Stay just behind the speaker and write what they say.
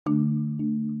The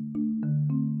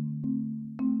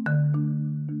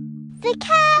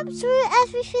Cabs Rule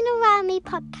Everything Around Me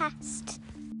podcast.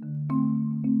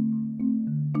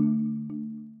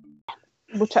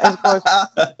 Kombucha is gross.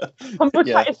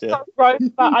 Kombucha is so gross,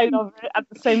 but I love it at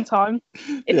the same time.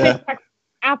 It tastes like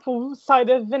apple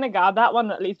cider vinegar, that one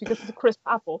at least, because it's a crisp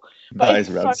apple. But That it's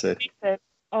is rancid. So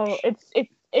oh,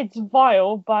 it's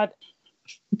vile, but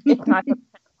it's nice.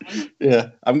 Yeah,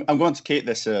 I'm going to keep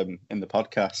this in the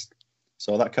podcast,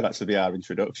 so that could actually be our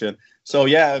introduction. So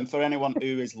yeah, for anyone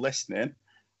who is listening,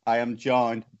 I am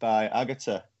joined by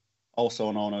Agatha,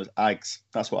 also known as Ags.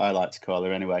 That's what I like to call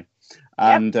her anyway.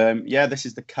 And this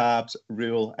is the Carbs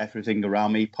Rule Everything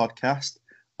Around Me podcast.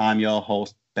 I'm your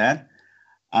host, Ben.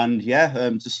 And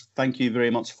just thank you very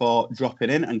much for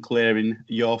dropping in and clearing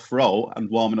your throat and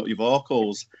warming up your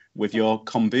vocals with your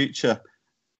kombucha.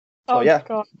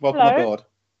 God. Welcome aboard.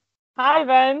 Hi,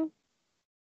 Ben.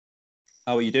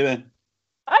 How are you doing?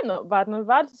 I'm not bad.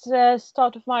 It's the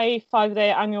start of my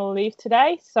 5-day annual leave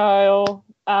today, so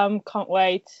can't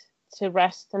wait to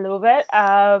rest a little bit.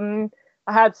 I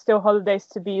had still holidays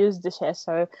to be used this year,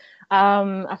 so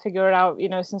I figured out,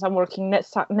 since I'm working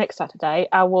next Saturday,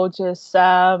 I will just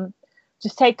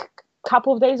take a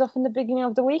couple of days off in the beginning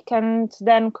of the week and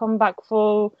then come back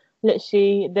for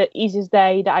literally the easiest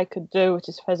day that I could do, which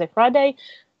is Thursday, Friday,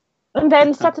 and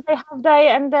then Saturday half day,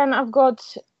 and then I've got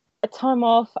a time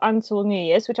off until New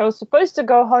Year's, which I was supposed to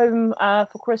go home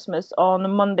for Christmas on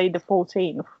Monday the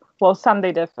 14th. Well,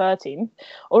 Sunday the 13th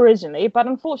originally, but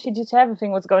unfortunately, due to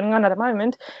everything what's going on at the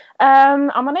moment,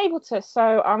 I'm unable to.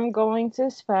 So I'm going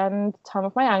to spend time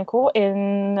with my uncle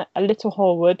in a Little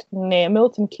Hallwood near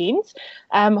Milton Keynes.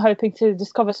 I'm hoping to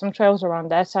discover some trails around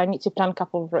there, so I need to plan a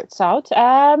couple of routes out.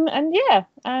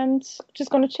 And just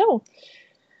going to chill.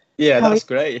 Yeah, that's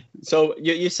great. So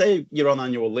you say you're on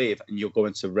annual leave and you're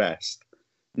going to rest.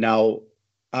 Now,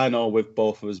 I know with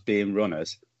both of us being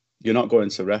runners, you're not going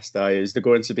to rest, are you? Is there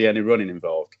going to be any running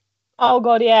involved? Oh,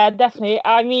 God, yeah, definitely.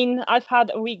 I mean, I've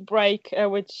had a week break,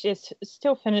 which is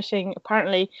still finishing,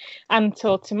 apparently,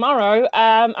 until tomorrow,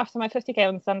 after my 50K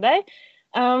on Sunday.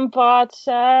 But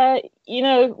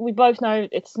we both know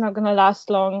it's not going to last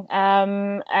long.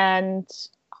 And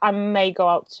I may go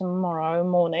out tomorrow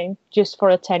morning just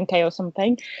for a 10K or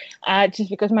something,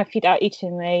 just because my feet are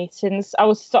itching me since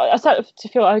I started to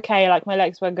feel okay, like my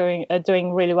legs were doing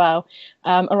really well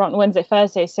around Wednesday,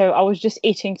 Thursday. So I was just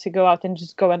itching to go out and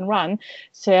just go and run.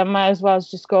 So I might as well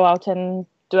just go out and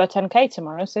do a 10K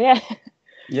tomorrow. So yeah.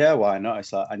 Yeah, why not?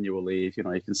 It's like annual leave. You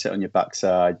can sit on your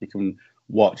backside. You can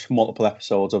watch multiple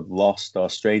episodes of Lost or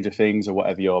Stranger Things or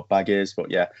whatever your bag is.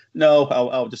 But yeah, no,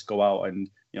 I'll just go out and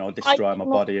destroy my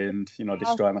body and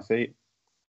destroy my feet.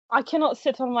 I cannot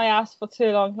sit on my ass for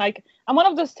too long. Like, I'm one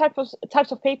of those types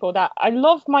of people that I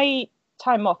love my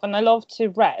time off and I love to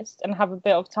rest and have a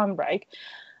bit of time break.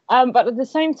 But at the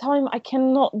same time, I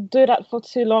cannot do that for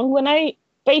too long. When I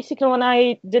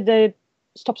did the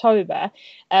Stoptober,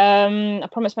 I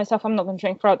promised myself I'm not going to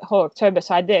drink throughout the whole October,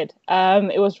 so I did.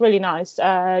 It was really nice,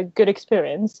 good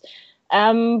experience.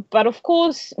 But of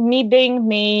course, me being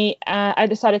me, I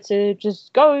decided to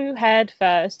just go head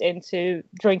first into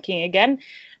drinking again.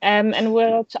 And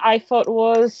what I thought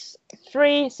was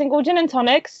 3 single gin and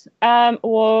tonics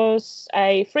was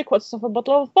a 3/4 of a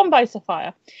bottle of Bombay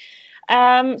Sapphire.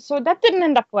 So that didn't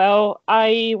end up well.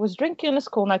 I was drinking on a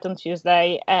school night on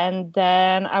Tuesday, and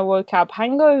then I woke up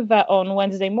hangover on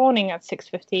Wednesday morning at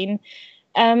 6:15.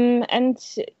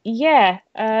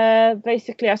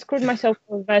 Basically I screwed myself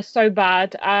over so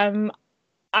bad.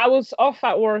 I was off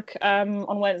at work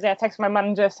on Wednesday. I texted my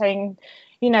manager saying,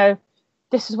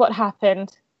 this is what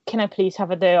happened. Can I please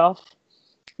have a day off?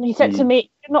 And he said to me,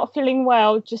 you're not feeling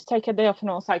well, just take a day off. And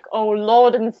I was like, oh,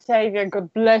 Lord and Savior,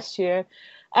 God bless you.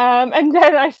 And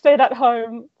then I stayed at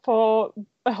home for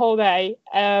the whole day.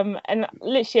 And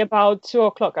literally about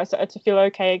 2:00, I started to feel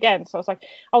okay again. So I was like,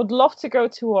 I would love to go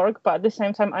to work, but at the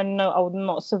same time, I know I would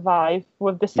not survive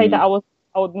with the state that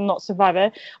I would not survive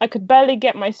it. I could barely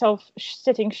get myself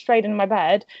sitting straight in my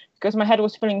bed because my head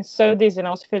was feeling so dizzy and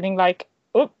I was feeling like,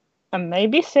 oh, I may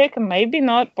be sick and maybe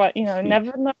not, but,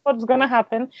 never know what's going to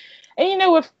happen.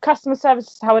 And, with customer service,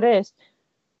 is how it is.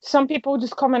 Some people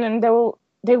just come in and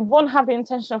they won't have the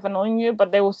intention of annoying you,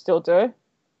 but they will still do.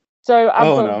 So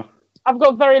I've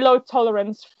got very low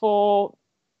tolerance for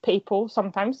people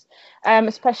sometimes,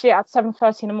 especially at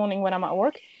 7:30 in the morning when I'm at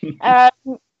work.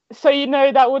 So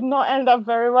that would not end up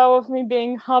very well with me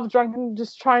being half drunk and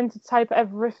just trying to type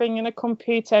everything in a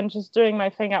computer and just doing my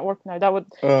thing at work. No, that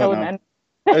wouldn't end.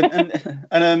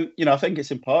 and I think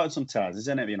it's important sometimes,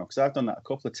 isn't it? Because I've done that a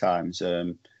couple of times.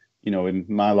 in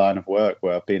my line of work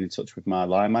where I've been in touch with my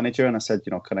line manager and I said,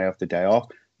 can I have the day off?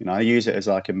 I use it as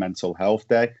like a mental health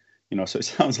day, so it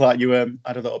sounds like you had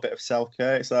a little bit of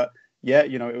self-care. It's like, yeah,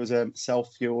 it was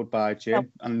self-fueled by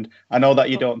gym. And I know that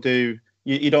you don't do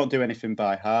anything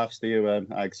by halves, do you,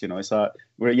 Ags? It's like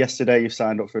yesterday you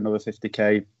signed up for another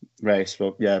 50k race.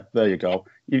 Well, yeah, there you go.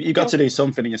 You got to do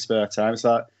something in your spare time. It's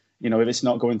like, if it's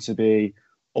not going to be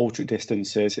ultra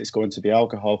distances, it's going to be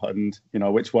alcohol, and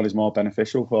which one is more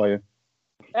beneficial for you?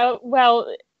 Well,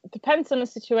 it depends on the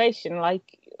situation.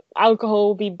 Like, alcohol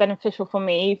will be beneficial for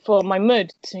me for my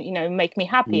mood to make me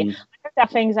happy. There are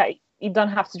things that you don't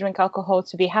have to drink alcohol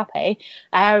to be happy,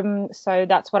 so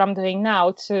that's what I'm doing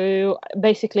now. To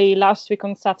basically, last week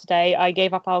on Saturday I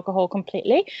gave up alcohol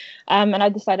completely, and I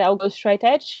decided I'll go straight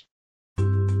edge.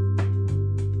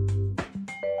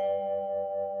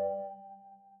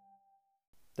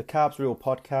 The Carbs Rule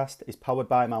podcast is powered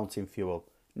by Mountain Fuel,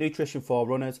 nutrition for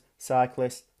runners,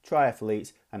 cyclists,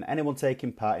 triathletes and anyone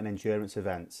taking part in endurance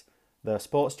events. Their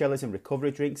sports jellies and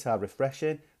recovery drinks are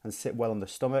refreshing and sit well on the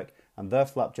stomach, and their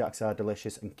flapjacks are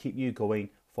delicious and keep you going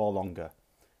for longer.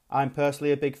 I'm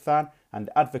personally a big fan and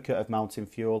advocate of Mountain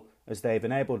Fuel, as they've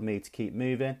enabled me to keep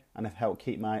moving and have helped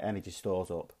keep my energy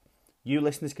stores up. You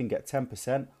listeners can get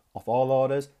 10% off all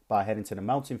orders by heading to the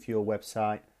Mountain Fuel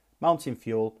website,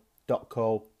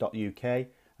 mountainfuel.co.uk,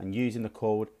 and using the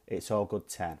code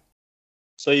It'sAllGood10.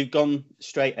 So you've gone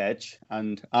straight edge,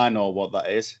 and I know what that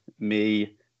is.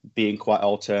 Me being quite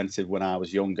alternative when I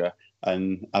was younger,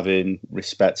 and having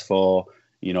respect for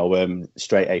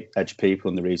straight edge people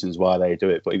and the reasons why they do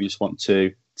it. But if you just want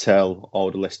to tell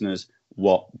all the listeners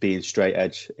what being straight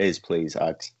edge is, please,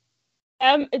 Ags.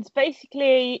 It's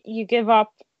basically you give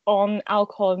up on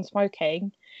alcohol and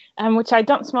smoking, which I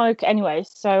don't smoke anyway.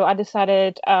 So I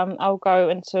decided I'll go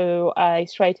into a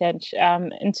straight edge,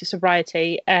 into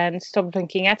sobriety, and stop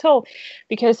drinking at all,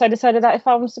 because I decided that if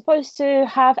I'm supposed to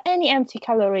have any empty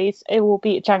calories, it will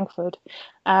be junk food,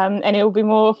 and it will be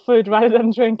more food rather than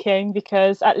drinking,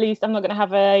 because at least I'm not going to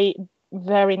have a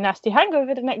very nasty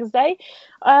hangover the next day,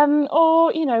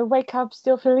 or wake up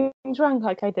still feeling drunk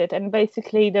like I did. And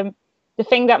basically the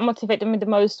thing that motivated me the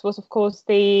most was, of course,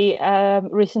 the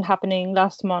recent happening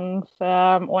last month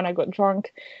when I got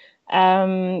drunk.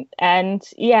 And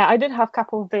yeah, I did have a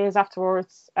couple of beers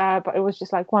afterwards, but it was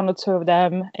just like one or two of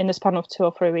them in the span of 2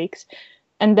 or 3 weeks.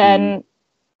 And then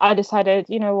I decided,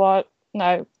 you know what?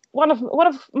 No, one of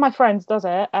my friends does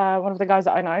it, one of the guys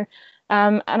that I know.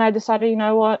 And I decided, you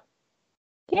know what?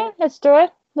 Yeah, let's do it.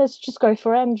 Let's just go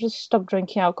for it and just stop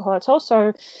drinking alcohol at all.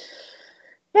 So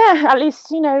yeah, at least,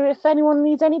 if anyone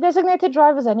needs any designated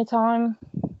drivers anytime.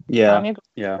 Yeah.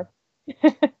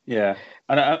 Yeah.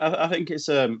 And I think it's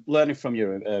learning from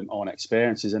your own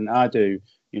experiences. And I do,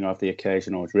 have the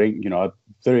occasional drink. I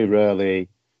very rarely,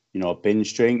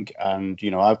 binge drink. And,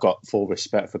 I've got full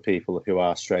respect for people who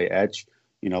are straight edge,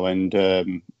 and,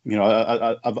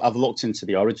 I've looked into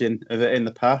the origin of it in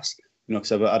the past,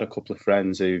 because I've had a couple of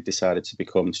friends who decided to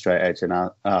become straight edge and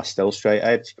are still straight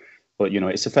edge. But,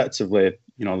 it's effectively,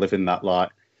 living that, like,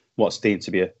 what's deemed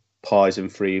to be a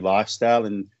poison-free lifestyle,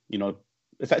 and,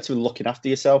 effectively looking after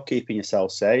yourself, keeping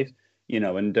yourself safe,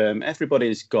 and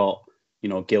everybody's got,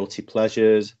 guilty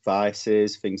pleasures,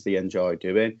 vices, things they enjoy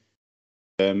doing.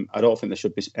 I don't think there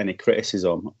should be any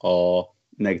criticism or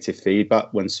negative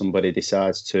feedback when somebody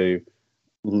decides to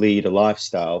lead a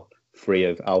lifestyle free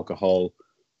of alcohol,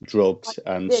 drugs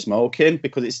and smoking,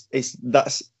 because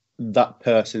that's that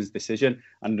person's decision.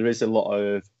 And there is a lot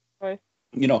of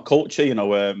culture,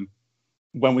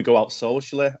 when we go out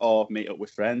socially or meet up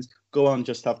with friends, go on,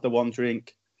 just have the one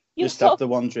drink. Have the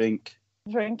one drink.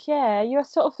 Yeah, you're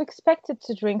sort of expected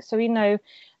to drink. So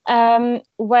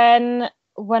when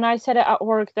I said it at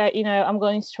work that I'm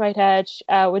going straight edge,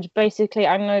 which basically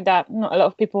I know that not a lot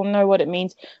of people know what it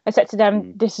means, I said to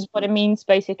them, this is what it means.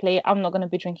 Basically, I'm not going to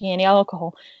be drinking any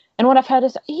alcohol. And what I've heard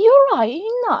is, you're right,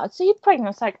 you're nuts, are you pregnant?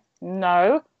 It's like,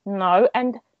 no,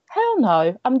 and hell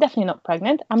no, I'm definitely not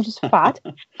pregnant. I'm just fat.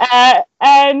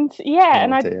 And yeah,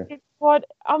 and I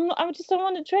just don't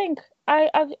want to drink.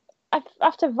 I've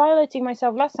after violating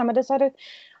myself last time, I decided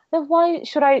that why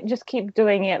should I just keep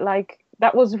doing it? Like,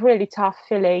 that was really tough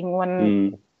feeling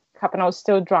when it happened. I was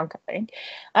still drunk, I think.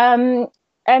 And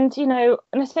and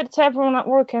I said to everyone at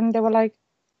work, and they were like,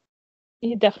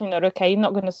 "You're definitely not okay. You're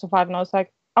not going to survive." And I was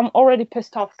like, I'm already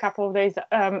pissed off a couple of days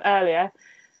earlier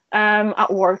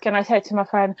at work, and I said to my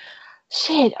friend,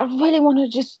 shit, I really want to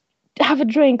just have a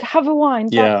drink, have a wine.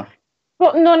 Yeah.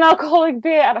 But non-alcoholic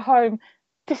beer at home,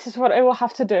 this is what I will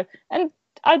have to do. And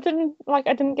I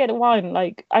didn't get a wine.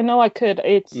 Like, I know I could.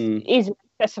 It's easily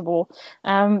accessible.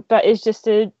 But it's just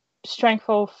strength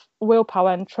of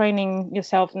willpower and training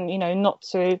yourself, and not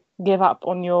to give up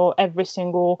on your every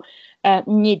single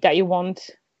need that you want.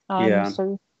 Yeah.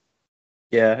 So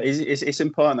Yeah, it's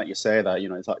important that you say that.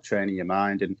 It's like training your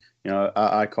mind, and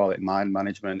I call it mind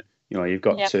management. You've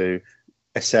got to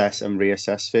assess and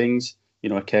reassess things,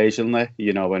 occasionally,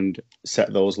 and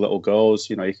set those little goals.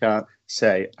 You can't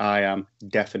say, I am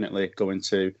definitely going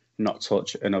to not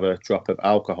touch another drop of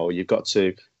alcohol. You've got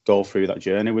to go through that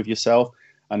journey with yourself.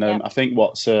 And I think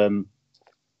what's,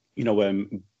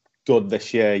 good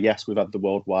this year, yes, we've had the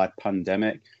worldwide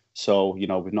pandemic. So,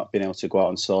 we've not been able to go out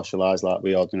and socialise like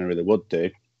we ordinarily would do.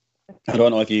 I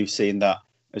don't know if you've seen that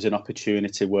as an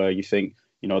opportunity where you think,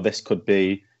 this could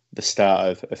be the start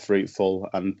of a fruitful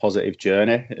and positive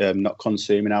journey, not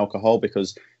consuming alcohol,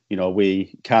 because,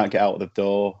 we can't get out of the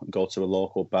door, go to a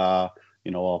local bar,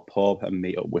 or pub and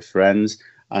meet up with friends.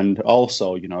 And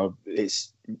also,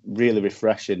 it's really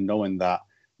refreshing knowing that,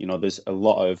 there's a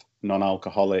lot of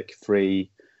non-alcoholic free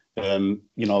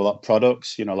like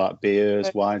products, like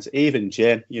beers, wines, even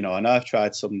gin, and I've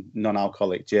tried some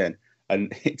non-alcoholic gin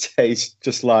and it tastes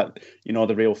just like,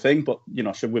 the real thing. But,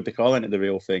 should we be calling it the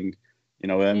real thing?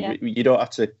 You don't have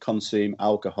to consume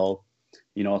alcohol,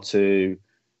 to,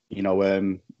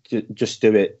 just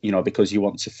do it, because you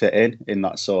want to fit in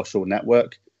that social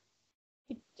network.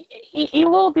 You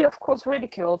will be, of course,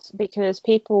 ridiculed because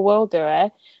people will do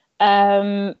it.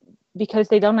 Because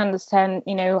they don't understand,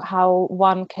 how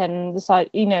one can decide,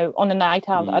 on a night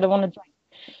out, I don't want to drink.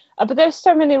 But there's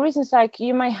so many reasons, like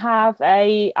you might have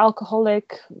a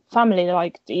alcoholic family,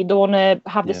 like you don't want to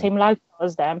have the same lifestyle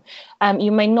as them.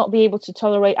 You may not be able to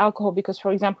tolerate alcohol because,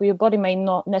 for example, your body may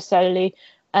not necessarily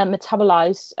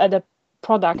metabolize the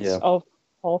products of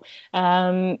alcohol.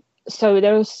 So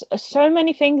there's so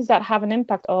many things that have an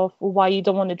impact of why you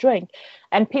don't want to drink.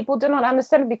 And people do not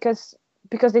understand because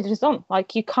they just don't.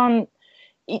 Like you can't.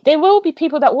 There will be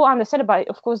people that will understand it, but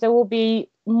of course there will be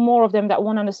more of them that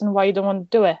won't understand why you don't want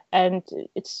to do it. And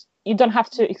you don't have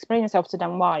to explain yourself to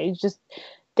them why. It's just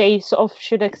they sort of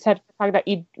should accept the fact that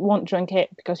you won't drink it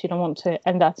because you don't want to,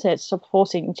 and that's it. Stop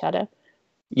forcing each other.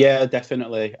 Yeah,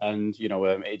 definitely. And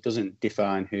it doesn't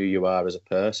define who you are as a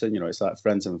person. It's like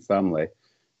friends and family.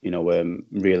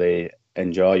 Really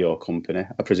enjoy your company.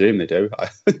 I presume they do.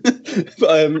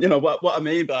 But what I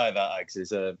mean by that, Ags,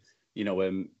 is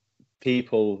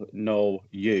people know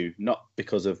you not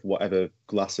because of whatever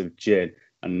glass of gin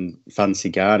and fancy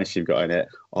garnish you've got in it,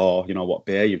 or what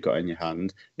beer you've got in your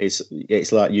hand. It's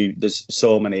like there's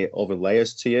so many other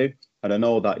layers to you. And I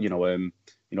know that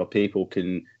people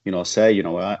can say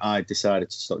I decided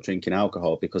to stop drinking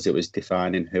alcohol because it was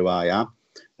defining who I am.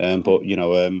 But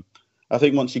I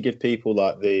think once you give people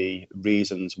like the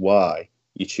reasons why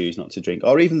you choose not to drink,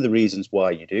 or even the reasons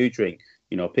why you do drink,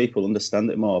 people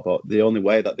understand it more. But the only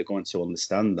way that they're going to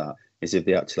understand that is if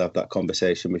they actually have that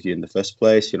conversation with you in the first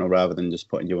place, rather than just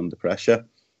putting you under pressure.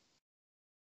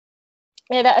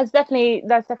 Yeah, that's definitely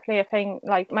a thing.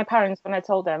 Like my parents, when I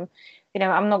told them,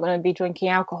 I'm not going to be drinking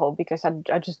alcohol because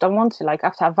I just don't want to. Like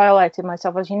after I violated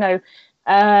myself, as you know,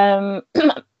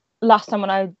 last time when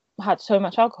I had so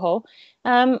much alcohol,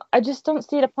 I just don't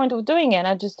see the point of doing it.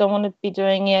 I just don't want to be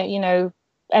doing it,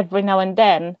 every now and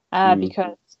then,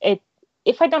 because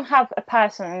if I don't have a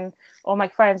person or my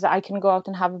friends that I can go out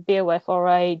and have a beer with or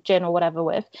a gin or whatever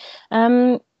with,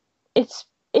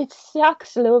 it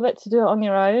sucks a little bit to do it on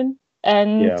your own,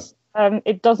 and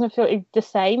it doesn't feel the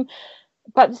same.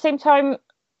 But at the same time,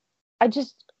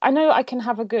 I know I can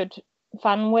have a good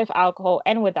fun with alcohol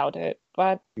and without it,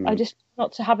 but I just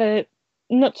not to have it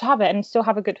and still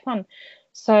have a good fun.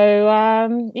 So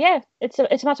it's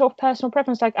a matter of personal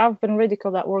preference. Like I've been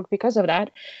ridiculed at work because of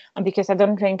that, and because I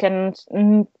don't drink, and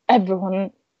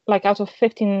everyone, like out of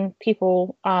 15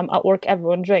 people at work,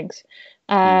 everyone drinks.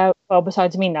 Well,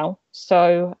 besides me now.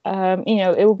 So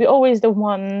it will be always the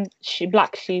one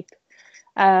black sheep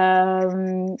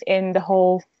in the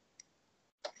whole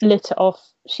litter of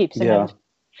sheep. Of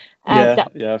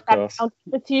course.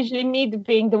 It's usually me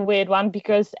being the weird one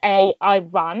because I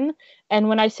run, and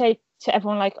when I say to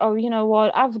everyone like, oh, you know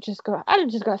what, I've just got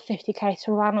 50k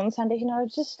to run on Sunday,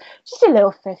 just a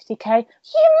little 50k. Are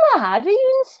you mad? Are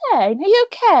you insane? Are you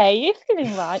okay? Are you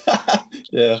feeling right?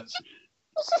 Yeah.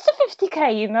 It's just a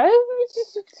 50k, it's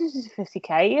just a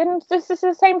 50k, and this is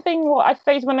the same thing what I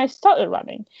faced when I started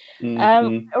running.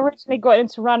 I originally got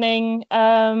into running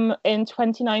in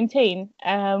 2019,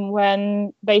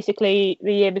 when basically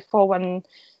the year before, when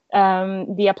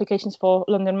the applications for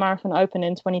London Marathon opened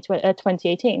in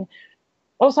 2018.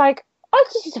 I was like, oh,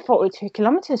 this is 42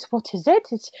 kilometers. What is it?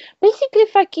 It's basically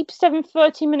if I keep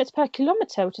 30 minutes per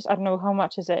kilometer, which is, I don't know how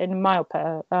much is it in a mile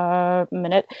per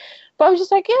minute. But I was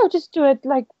just like, yeah, I'll just do it,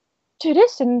 like, do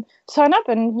this and sign up.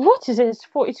 And what is it? It's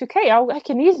 42k. I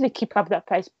can easily keep up that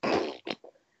pace.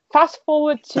 Fast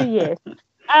forward 2 years.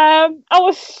 I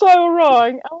was so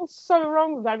wrong. I was so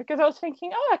wrong with that, because I was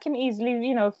thinking, oh, I can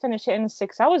easily, finish it in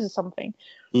 6 hours or something.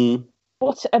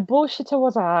 What a bullshitter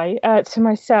was I to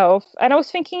myself. And I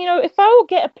was thinking, if I will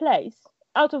get a place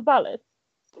out of ballot,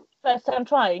 first time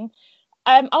trying,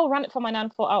 I'll run it for my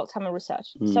nan for Alzheimer's research.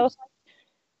 So I was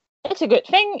like, it's a good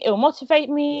thing. It'll motivate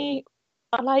me.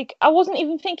 I wasn't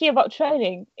even thinking about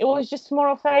training. It was just more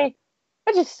of I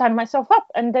just sign myself up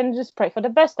and then just pray for the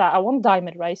best. That I won't die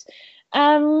mid-race.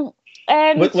 And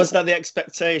was that the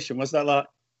expectation? Was that like,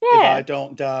 if I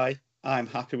don't die, I'm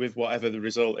happy with whatever the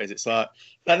result is? It's like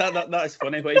that is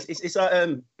funny, but it's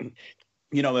like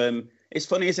it's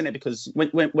funny, isn't it? Because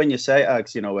when you say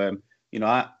Ags,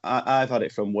 I've had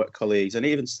it from work colleagues and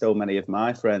even still many of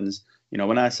my friends.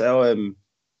 When I say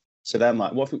to them,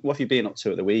 like, what have you been up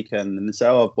to at the weekend? And they say,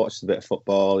 oh, I've watched a bit of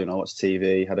football, watched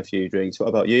TV, had a few drinks. What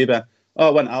about you, Ben? Oh,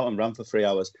 I went out and ran for 3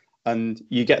 hours. And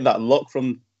you get that look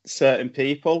from certain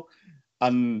people,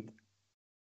 and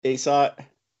it's like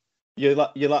you're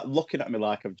like looking at me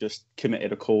like I've just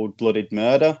committed a cold-blooded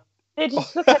murder. They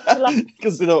just look at you like,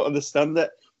 because they don't understand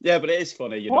it. Yeah, but it is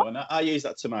funny, and I use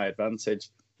that to my advantage.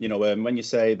 When you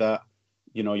say that,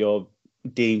 you're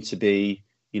deemed to be,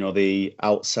 the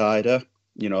outsider.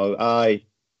 I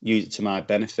use it to my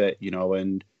benefit.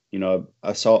 And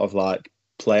I sort of like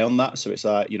play on that. So it's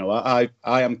like, I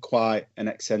am quite an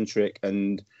eccentric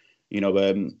and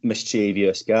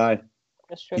mischievous guy.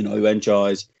 That's true. Who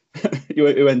enjoys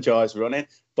who enjoys running,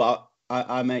 but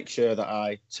I make sure that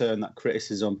I turn that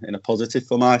criticism in a positive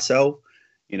for myself.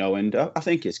 And I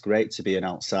think it's great to be an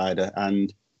outsider.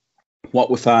 And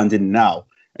what we're finding now,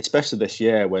 especially this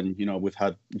year, when we've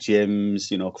had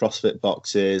gyms, CrossFit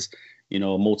boxes,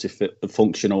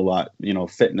 multifunctional, like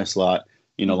fitness, like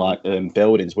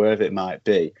buildings, wherever it might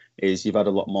be, is you've had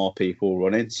a lot more people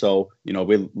running. So,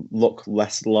 we look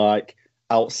less like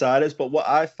outsiders. But what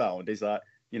I found is that,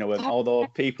 although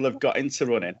people have got into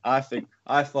running, I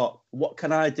thought, what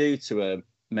can I do to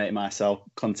make myself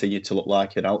continue to look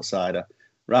like an outsider?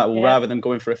 Right. Well, rather than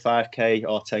going for a 5K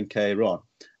or 10K run,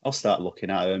 I'll start looking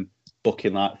at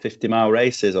booking like 50-mile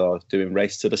races or doing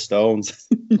Race to the Stones.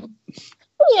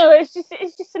 It's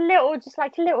just a little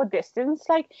distance.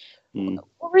 Like,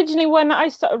 originally when I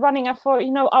started running, I thought,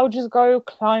 I'll just go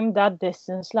climb that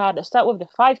distance ladder. Start with the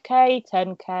 5K,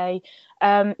 10K,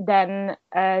 then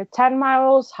 10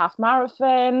 miles, half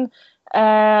marathon,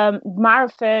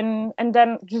 marathon, and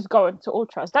then just go into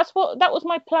ultras. That was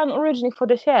my plan originally for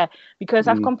this year, because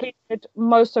I've completed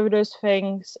most of those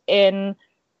things in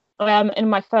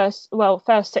my first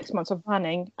 6 months of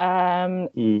running, and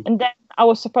then I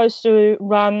was supposed to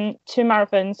run 2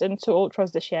 marathons and 2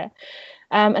 ultras this year,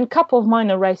 and a couple of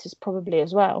minor races probably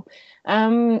as well,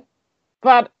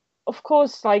 but of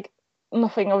course, like,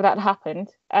 nothing of that happened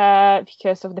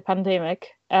because of the pandemic,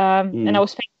 and I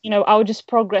was thinking, I'll just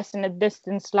progress in a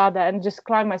distance ladder and just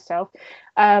climb myself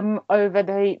over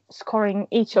the scoring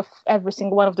each of every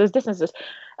single one of those distances.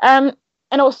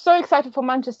 And I was so excited for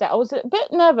Manchester. I was a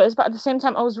bit nervous, but at the same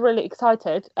time, I was really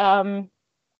excited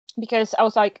because I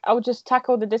was like, I would just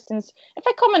tackle the distance. If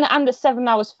I come in under 7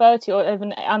 hours 30 or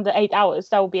even under 8 hours,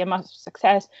 that would be a massive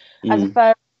success as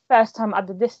a first time at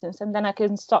the distance. And then I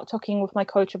can start talking with my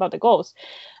coach about the goals.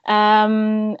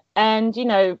 And,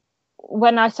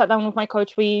 when I sat down with my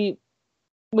coach, we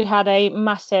had a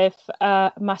massive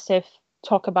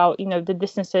talk about the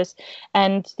distances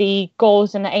and the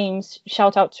goals and aims.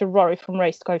 Shout out to Rory from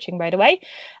Race Coaching, by the way.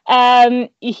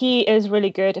 He is really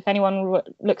good. If anyone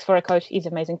looks for a coach, he's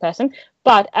an amazing person.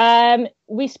 But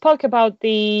we spoke about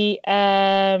the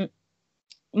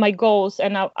my goals,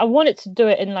 and I wanted to do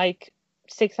it in like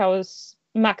 6 hours,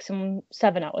 maximum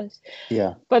 7 hours.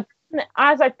 Yeah. But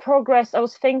as I progressed, I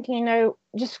was thinking,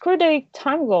 just screw the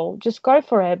time goal, just go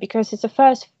for it, because it's the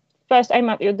first aim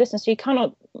at your distance. So you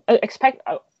cannot expect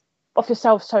of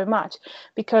yourself so much,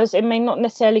 because it may not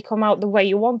necessarily come out the way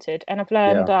you wanted. And I've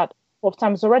learned that 4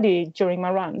 times already during my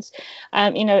runs.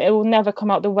 It will never come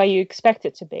out the way you expect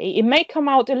it to be. It may come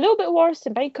out a little bit worse.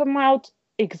 It may come out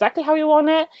exactly how you want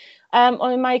it,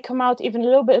 or it might come out even a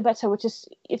little bit better, which is,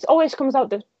 it always comes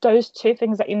out those two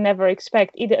things that you never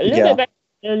expect, either a little bit better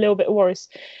or a little bit worse.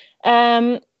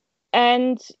 And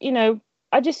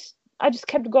I just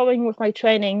kept going with my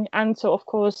training until, of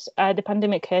course, the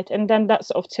pandemic hit, and then that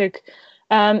sort of took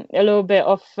a little bit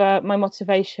of my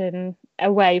motivation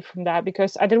away from that,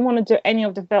 because I didn't want to do any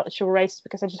of the virtual races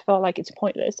because I just felt like it's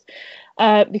pointless.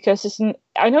 Because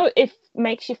I know it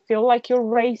makes you feel like you're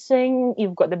racing,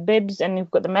 you've got the bibs and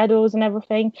you've got the medals and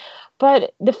everything,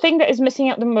 but the thing that is missing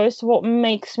out the most, what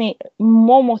makes me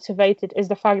more motivated, is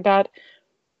the fact that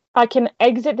I can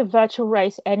exit the virtual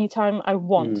race anytime I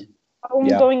want. I'm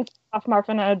going to half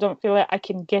marathon and I don't feel it, I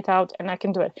can get out and I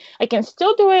can do it. I can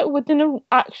still do it within an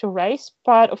actual race,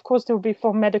 but of course there will be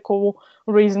for medical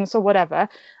reasons or whatever.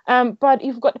 But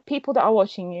you've got the people that are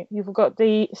watching you. You've got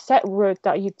the set route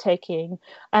that you're taking,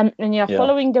 and you're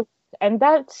following the. And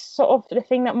that's sort of the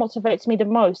thing that motivates me the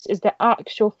most, is the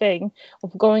actual thing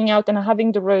of going out and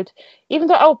having the route. Even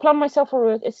though I'll plan myself a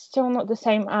route, it's still not the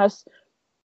same as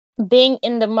being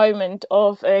in the moment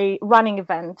of a running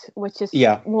event, which is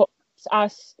what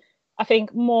us, I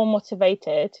think, more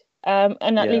motivated.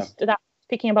 And at least that,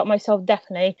 speaking about myself,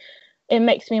 definitely it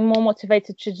makes me more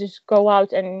motivated to just go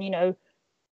out and, you know,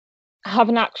 have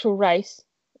an actual race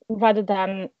rather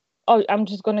than, oh, I'm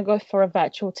just going to go for a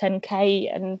virtual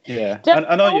 10k. And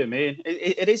I know what you mean.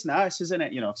 It is nice, isn't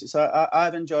it? You know, it's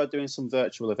I've enjoyed doing some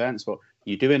virtual events, but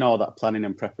you're doing all that planning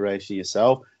and preparation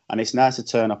yourself. And it's nice to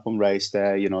turn up on race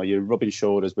day. You know, you're rubbing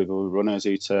shoulders with other runners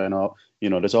who turn up. You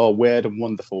know, there's all weird and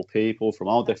wonderful people from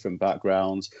all different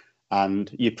backgrounds. And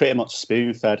you're pretty much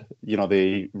spoon-fed, you know,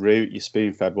 the route. You're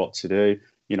spoon-fed what to do.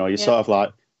 You know, you're sort of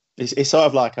like, it's sort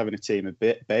of like having a team of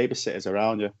babysitters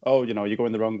around you. Oh, you know, you're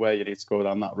going the wrong way, you need to go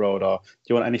down that road. Or do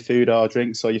you want any food or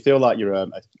drink? So you feel like you're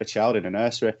a child in a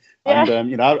nursery.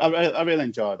 And, you know, I really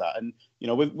enjoy that. And, you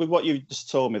know, with what you just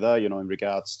told me there, you know, in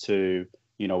regards to,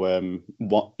 you know,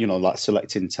 what, you know, like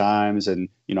selecting times and,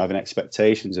 you know, having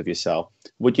expectations of yourself.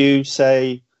 Would you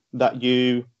say that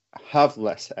you have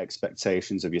less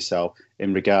expectations of yourself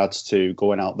in regards to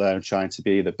going out there and trying to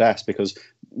be the best? Because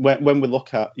when we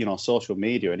look at, you know, social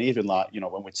media, and even like, you know,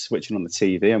 when we're switching on the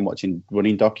TV and watching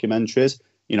running documentaries,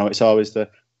 you know, it's always the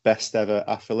best ever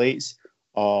athletes,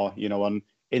 or, you know, on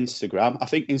Instagram. I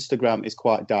think Instagram is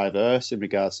quite diverse in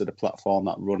regards to the platform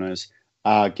that runners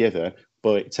are given,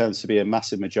 but it tends to be a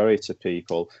massive majority of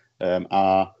people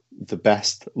are the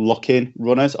best looking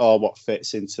runners, or what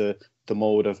fits into the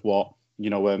mold of what, you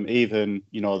know, even,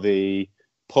 you know, the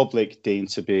public deem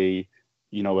to be,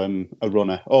 you know, a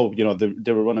runner. Oh, you know,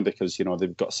 they're a runner because, you know,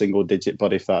 they've got single digit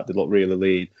body fat, they look really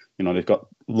lean, you know, they've got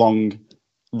long,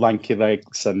 lanky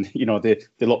legs, and, you know, they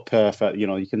look perfect. You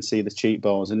know, you can see the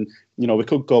cheekbones, and, you know, we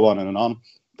could go on and on.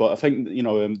 But I think, you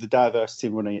know, the diversity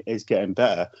in running is getting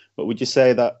better. But would you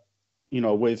say that, you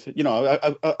know, with, you know,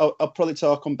 I'll probably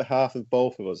talk on behalf of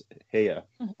both of us here,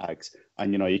 Ags,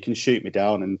 and, you know, you can shoot me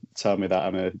down and tell me that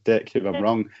I'm a dick if I'm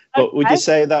wrong. But would you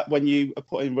say that when you are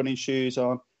putting running shoes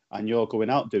on and you're going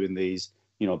out doing these,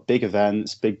 you know, big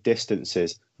events, big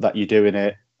distances, that you're doing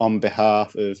it on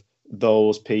behalf of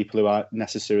those people who aren't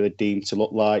necessarily deemed to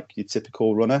look like your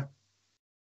typical runner?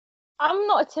 I'm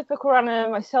not a typical runner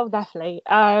myself, definitely.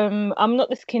 I'm not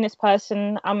the skinniest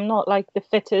person. I'm not like the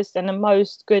fittest and the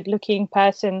most good-looking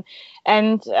person.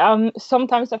 And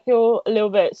sometimes I feel a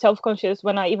little bit self-conscious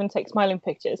when I even take smiling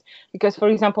pictures, because, for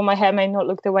example, my hair may not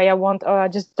look the way I want, or I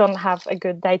just don't have a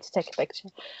good day to take a picture.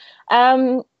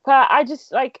 But I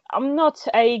just, like, I'm not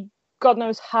a God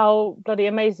knows how bloody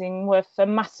amazing with a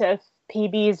massive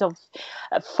PBs of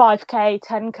 5k,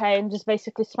 10k, and just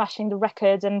basically smashing the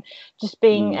records and just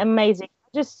being amazing.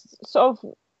 Just sort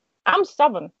of, I'm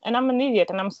stubborn, and I'm an idiot,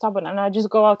 and I'm stubborn, and I just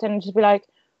go out and just be like,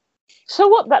 so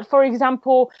what? That, for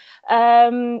example,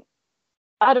 I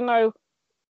don't know,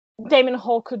 Damon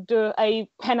Hall could do a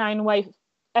Pennine Way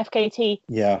FKT.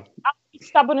 Yeah, I'm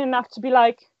stubborn enough to be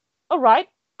like, all right,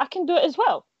 I can do it as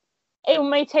well. It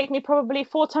may take me probably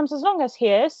 4 times as long as he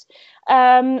is,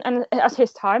 and as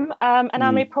his time, and I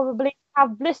may probably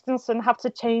have blisters and have to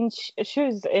change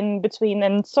shoes in between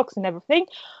and socks and everything,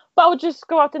 but I'll just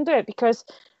go out and do it because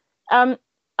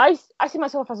I see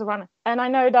myself as a runner, and I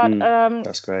know that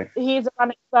that's great. He's a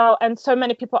runner as well, and so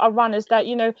many people are runners that,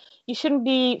 you know, you shouldn't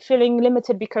be feeling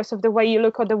limited because of the way you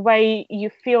look or the way you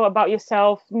feel about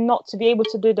yourself not to be able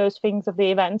to do those things of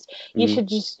the events. You should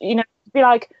just, you know, be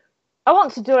like, I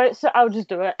want to do it, so I'll just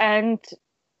do it, and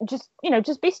just, you know,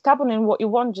 just be stubborn in what you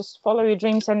want. Just follow your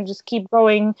dreams and just keep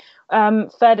going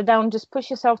further down. Just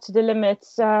push yourself to the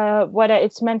limits, whether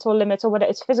it's mental limits or whether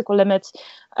it's physical limits.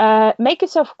 Make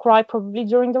yourself cry probably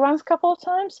during the runs a couple of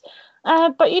times,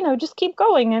 but, you know, just keep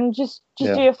going and just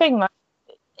do your thing. Like,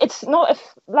 it's not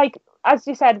like, as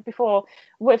you said before,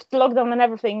 with the lockdown and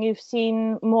everything, you've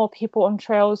seen more people on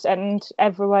trails and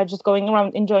everywhere just going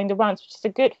around enjoying the runs, which is a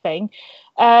good thing.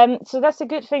 So that's a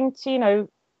good thing to, you know,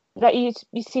 that you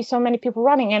see so many people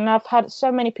running, and I've had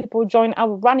so many people join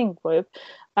our running group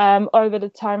over the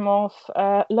time of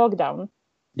lockdown,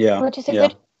 which is a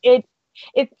good.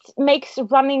 It makes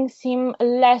running seem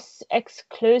less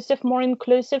exclusive, more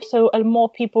inclusive, so more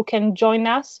people can join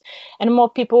us and more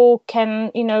people can,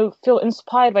 feel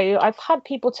inspired by you. I've had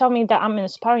people tell me that I'm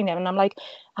inspiring them, and I'm like,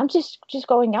 I'm just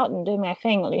going out and doing my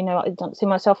thing. I don't see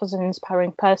myself as an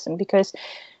inspiring person because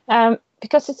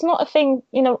it's not a thing.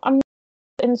 I'm not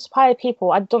to inspire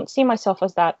people. I don't see myself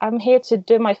as that. I'm here to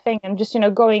do my thing and just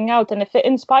going out, and if it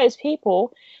inspires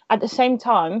people at the same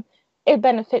time, it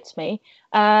benefits me,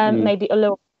 maybe a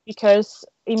little, because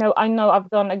I know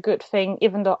I've done a good thing,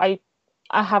 even though I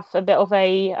have a bit of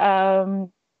a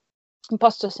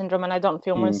imposter syndrome, and I don't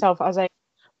feel myself as a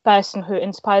person who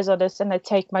inspires others, and I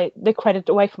take the credit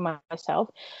away from myself.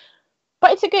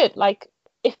 But it's a good, like,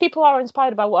 if people are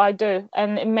inspired by what I do,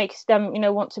 and it makes them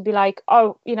want to be like,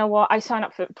 oh, you know what, I sign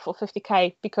up for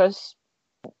 50k because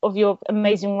of your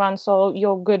amazing runs or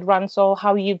your good runs or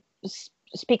how you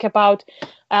speak about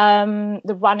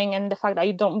the running and the fact that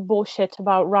you don't bullshit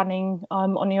about running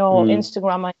on your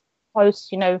Instagram and posts.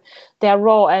 They're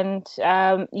raw, and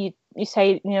you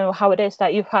say how it is,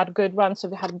 that you've had good runs,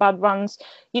 you've had bad runs.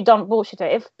 You don't bullshit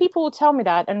it. If people will tell me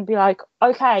that and be like,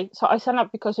 okay, so I signed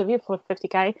up because of you for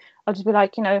 50k, I'll just be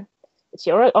like, it's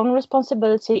your own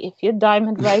responsibility. If you're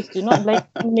diamond race, do not blame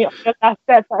me on your last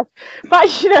effort. But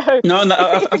no,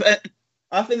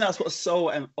 I think that's what's so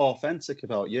authentic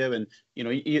about you, and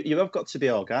you have got to be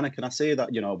organic, and I see that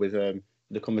with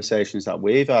the conversations that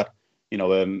we've had,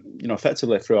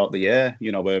 effectively throughout the year,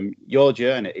 your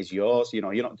journey is yours.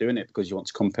 You're not doing it because you want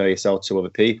to compare yourself to other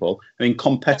people. I mean,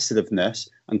 competitiveness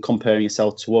and comparing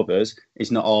yourself to others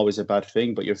is not always a bad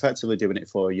thing, but you're effectively doing it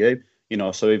for you.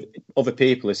 So if other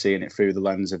people are seeing it through the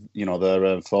lens of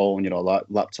their phone, like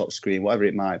laptop screen, whatever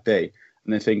it might be,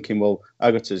 and they're thinking, well,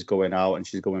 Agata's going out and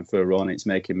she's going for a run, it's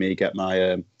making me get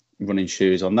my running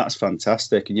shoes on. That's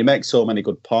fantastic. And you make so many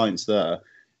good points there.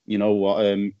 You know what?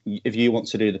 If you want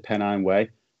to do the Pennine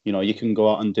Way, you can go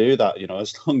out and do that,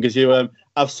 as long as you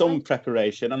have some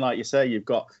preparation. And like you say, you've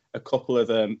got a couple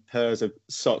of pairs of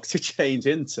socks to change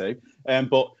into.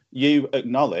 But you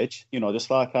acknowledge, just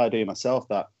like I do myself,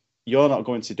 that you're not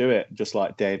going to do it just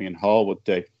like Damien Hall would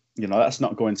do. That's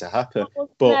not going to happen.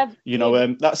 But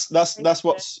that's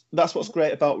what's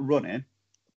great about running.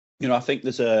 I think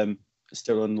there's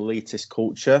still an elitist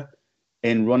culture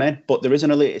in running, but there is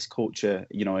an elitist culture,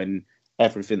 in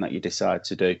everything that you decide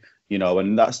to do.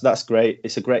 And that's great.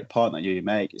 It's a great point that you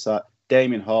make. It's like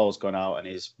Damien Hall's gone out and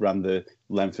he's ran the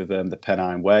length of the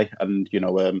Pennine Way, and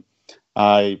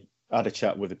I had a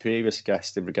chat with a previous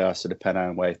guest in regards to the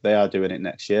Pennine Way. They are doing it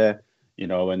next year.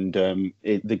 And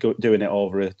they're doing it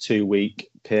over a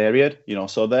 2-week period,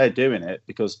 so they're doing it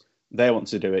because they want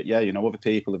to do it. Yeah, other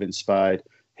people have inspired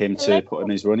him to put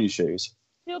on his running shoes.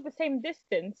 Still the same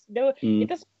distance. It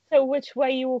doesn't matter which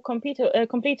way you will complete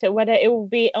it, whether it will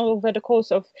be over the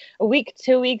course of a week,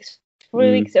 2 weeks,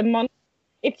 3 weeks, a month.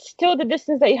 It's still the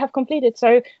distance that you have completed.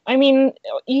 So, I mean,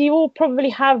 you will probably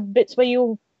have bits where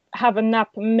you'll have a nap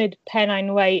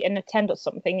mid-Pennine Way in a tent or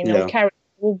something, carry.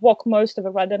 Will walk most of it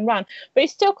rather than run, but you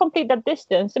still complete that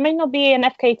distance. It may not be an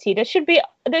FKT. There should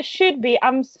be.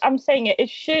 I'm saying it. It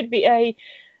should be a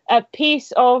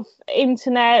piece of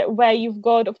internet where you've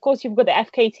got the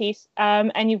FKTs,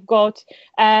 and you've got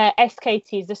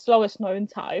SKTs, the slowest known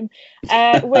time.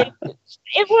 Which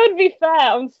it would be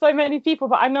fair on so many people,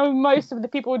 but I know most of the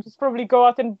people would just probably go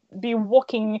out and be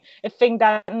walking a thing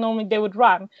that normally they would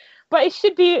run. But it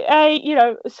should be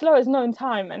a slowest known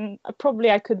time, and probably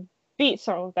I could beat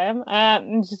some of them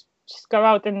and just go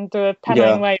out and do a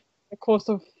Pennine Way in the course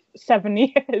of 7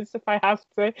 years if I have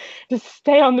to. Just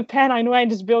stay on the Pennine Way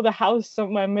and just build a house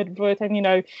somewhere mid-Brit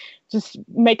and just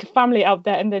make a family out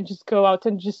there, and then just go out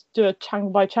and just do it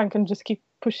chunk by chunk and just keep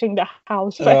pushing the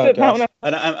house.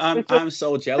 And I'm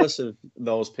so jealous of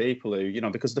those people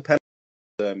who because the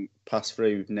Pennine pass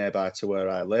through nearby to where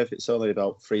I live. It's only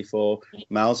about 3-4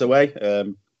 miles away,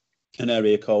 an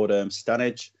area called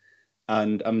Stanage.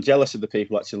 And I'm jealous of the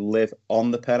people who actually live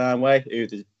on the Pennine Way, who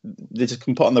they just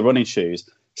can put on the running shoes,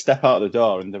 step out of the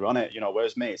door, and they're on it.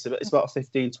 Whereas me, it's about a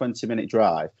 15-20 minute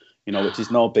drive, which is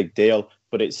no big deal,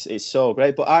 but it's so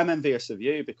great. But I'm envious of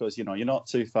you because you're not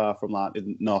too far from like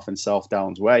the North and South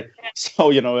Downs Way,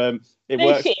 so it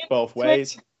works both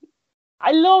ways.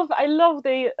 I love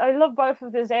both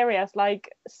of those areas.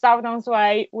 Like South Downs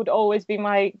Way would always be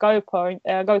my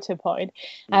go-to point,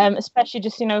 especially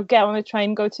just get on the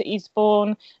train, go to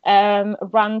Eastbourne,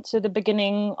 run to the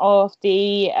beginning of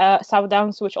the South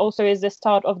Downs, which also is the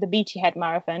start of the Beachy Head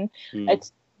Marathon.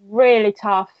 It's really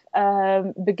tough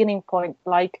beginning point.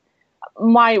 Like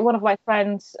one of my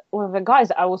friends, one of the guys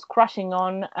that I was crushing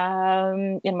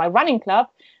on in my running club,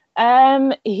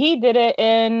 he did it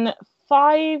in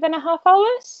 5.5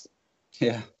 hours.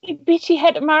 Yeah. Beachy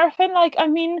Head Marathon. Like, I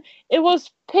mean, it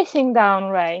was pissing down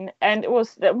rain, and it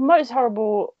was the most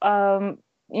horrible,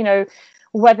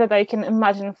 weather they can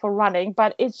imagine for running.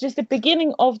 But it's just the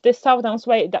beginning of the South Downs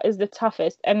Way that is the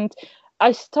toughest. And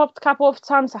I stopped a couple of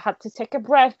times. I had to take a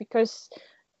breath because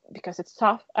it's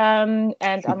tough, and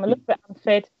I'm a little bit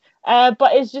unfit.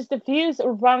 But it's just the views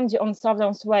around you on South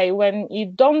Downs Way. When you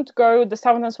don't go, the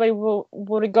South Downs Way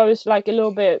it goes like a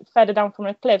little bit further down from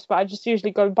the cliffs, but I just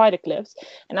usually go by the cliffs,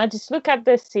 and I just look at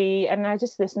the sea, and I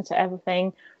just listen to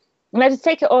everything, and I just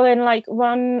take it all in. Like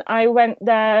when I went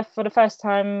there for the first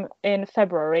time in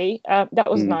February, that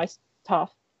was nice,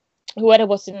 tough. The weather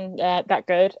wasn't that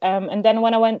good, and then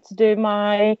when I went to do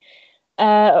my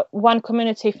one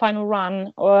community final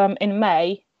run in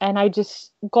May, and I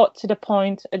just got to the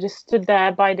point. I just stood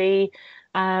there by the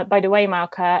way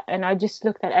marker, and I just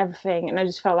looked at everything, and I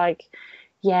just felt like,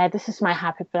 yeah, this is my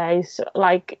happy place.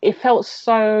 Like, it felt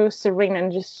so serene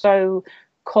and just so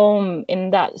calm in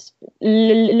that,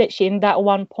 literally in that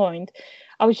one point.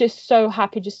 I was just so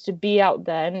happy just to be out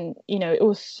there, and it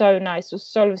was so nice. It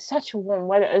was such a warm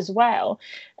weather as well,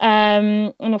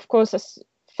 and of course, as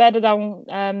further down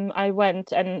I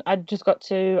went, and I just got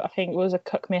to, I think it was a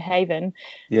Cuckmere Haven.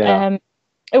 Yeah.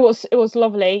 It was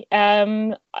lovely.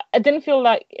 I didn't feel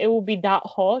like it would be that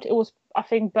hot. It was, I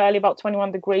think, barely about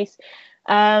 21 degrees.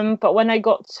 But when I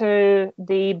got to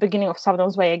the beginning of South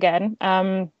Downs Way again,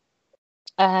 and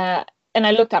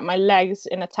I looked at my legs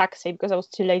in a taxi because I was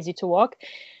too lazy to walk,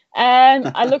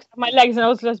 and I looked at my legs, and I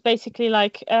was just basically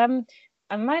like,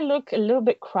 I might look a little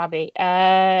bit crabby.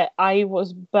 I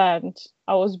was burned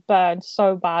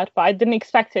so bad, but I didn't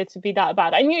expect it to be that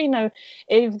bad. I knew,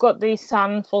 you've got the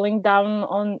sun falling down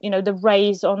on, the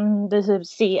rays on the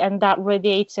sea, and that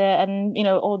radiator, and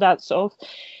all that sort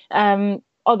of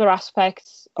other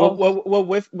aspects. Well,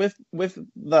 with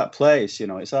that place,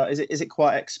 is it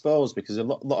quite exposed? Because a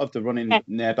lot of the running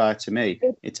nearby to me,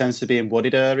 it tends to be in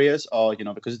wooded areas, or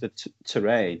because of the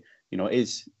terrain, it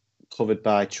is covered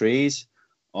by trees.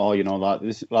 Or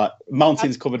like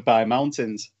mountains covered by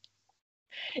mountains.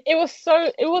 It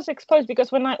was exposed because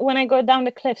when I go down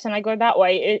the cliffs and I go that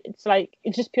way, it's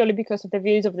just purely because of the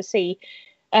views of the sea.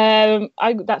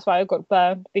 That's why I got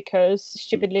burned, because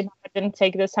stupidly I didn't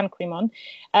take the sun cream on.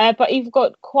 But you've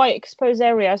got quite exposed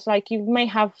areas. Like, you may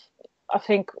have, I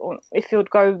think, if you would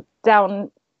go down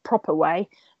proper way,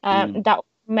 that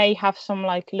may have some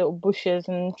like little bushes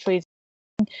and trees.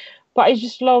 But I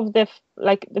just love the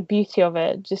beauty of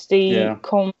it, just the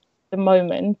calm, the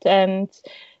moment, and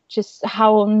just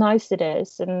how nice it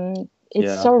is, and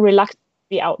it's so relaxing to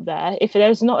be out there. If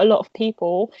there's not a lot of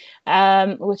people,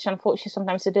 which unfortunately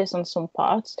sometimes it is on some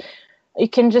parts, you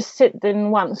can just sit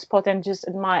in one spot and just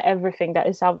admire everything that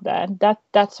is out there.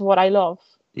 That's what I love.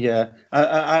 Yeah,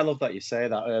 I love that you say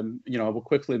that. We'll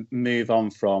quickly move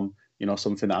on from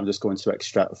something that I'm just going to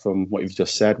extract from what you've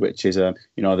just said, which is,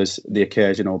 there's the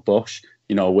occasional bush,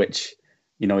 which,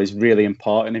 is really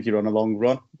important if you're on a long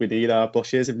run. We need our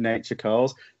bushes if nature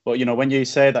calls. But, when you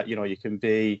say that, you can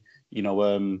be,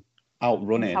 out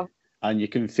running, and you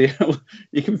can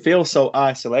feel so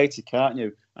isolated, can't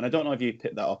you? And I don't know if you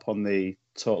picked that up on the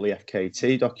Totally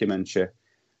FKT documentary,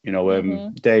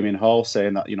 Damien Hall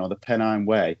saying that, the Pennine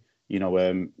Way,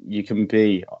 you can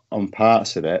be on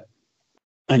parts of it,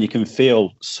 and you can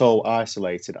feel so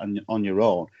isolated and on your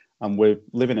own. And we're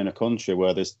living in a country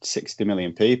where there's 60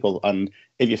 million people. And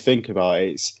if you think about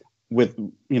it, we're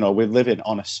living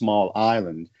on a small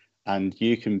island, and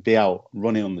you can be out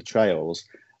running on the trails,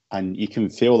 and you can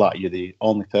feel like you're the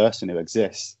only person who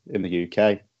exists in the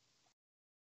UK.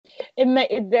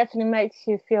 It definitely makes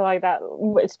you feel like that,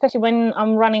 especially when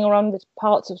I'm running around the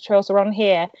parts of trails around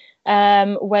here,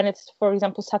 when it's, for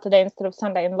example, Saturday instead of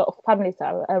Sunday, and a lot of families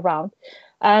are around.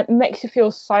 It makes you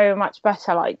feel so much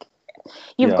better. Like,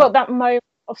 you've got that moment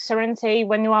of serenity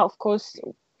when you are, of course,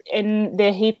 in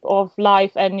the heat of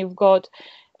life, and you've got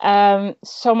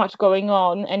so much going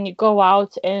on, and you go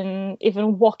out and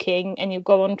even walking, and you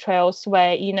go on trails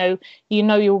where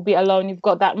you'll be alone. You've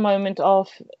got that moment of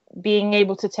being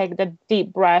able to take the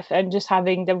deep breath and just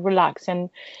having the relax,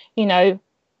 and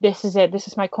this is it. This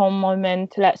is my calm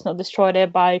moment. Let's not destroy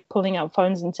it by pulling out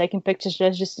phones and taking pictures.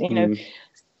 Let's just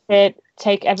sit,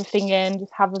 take everything in,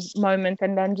 just have a moment,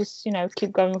 and then just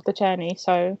keep going with the journey.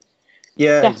 So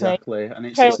exactly. And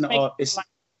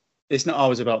it's not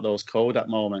always about those Kodak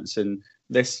moments, and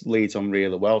this leads on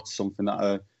really well to something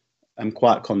that I'm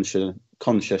quite conscious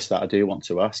conscious that I do want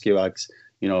to ask you, Ags,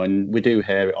 and we do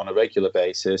hear it on a regular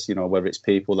basis, whether it's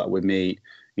people that we meet,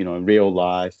 in real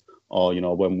life, or,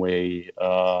 when we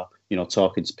are,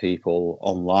 talking to people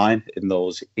online in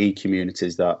those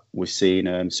e-communities that we've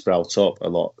seen sprout up a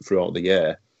lot throughout the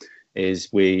year, is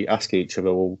we ask each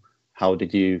other, well, how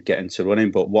did you get into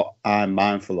running? But what I'm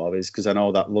mindful of is, because I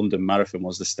know that London Marathon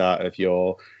was the start of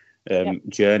your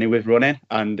journey with running,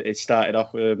 and it started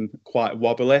off quite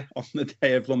wobbly on the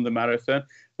day of London Marathon.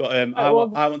 But I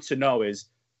want to know is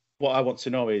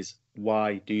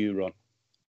why do you run?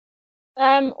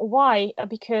 Why?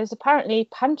 Because apparently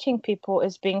punching people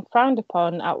is being frowned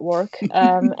upon at work,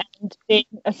 and being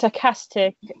a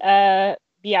sarcastic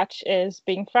biatch is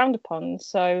being frowned upon.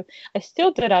 So I still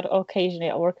do that occasionally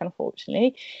at work,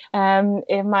 unfortunately.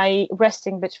 If my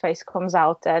resting bitch face comes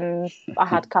out and I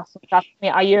had customers ask me,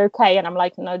 "Are you okay?" And I'm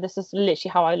like, "No, this is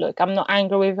literally how I look. I'm not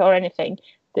angry with it or anything.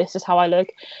 This is how I look."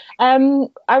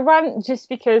 I run just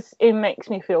because it makes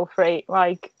me feel free.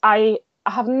 Like I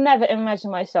have never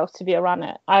imagined myself to be a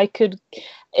runner.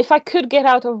 If I could get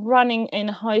out of running in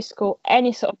high school,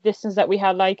 any sort of distance that we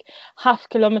had, like half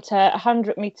kilometer,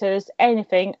 100 meters,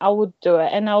 anything, I would do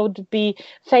it. And I would be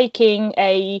faking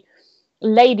a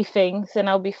lady things, and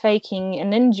I'll be faking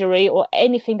an injury or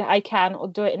anything that I can, or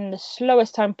do it in the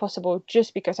slowest time possible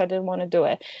just because I didn't want to do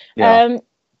it. Yeah.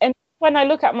 And when I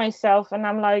look at myself and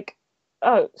I'm like,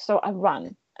 oh, so I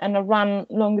run. And I run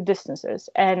long distances,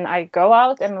 and I go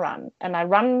out and I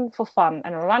run for fun,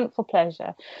 and I run for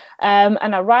pleasure,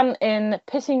 and I run in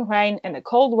pissing rain, in the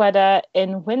cold weather,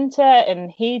 in winter, in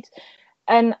heat,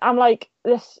 and I'm like,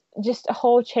 this just a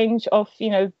whole change of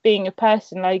being a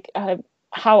person, like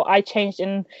how I changed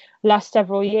in last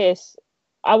several years.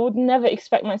 I would never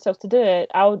expect myself to do it.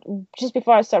 I would, just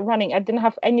before I start running, I didn't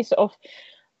have any sort of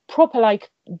proper like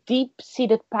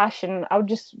deep-seated passion. I would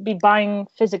just be buying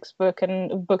physics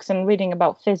books and reading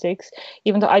about physics,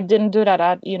 even though I didn't do that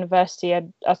at university, at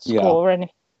school or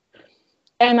anything.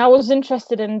 And I was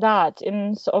interested in that,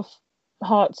 in sort of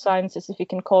hard sciences, if you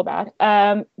can call that,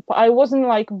 but I wasn't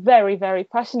like very, very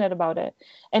passionate about it,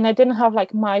 and I didn't have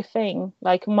like my thing,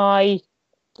 like my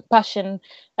passion,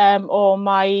 or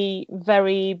my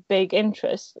very big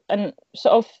interest. And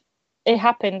sort of it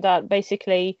happened that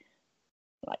basically,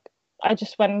 like, I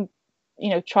just went,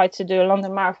 tried to do a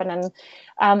London Marathon, and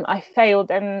I failed.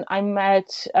 And I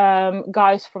met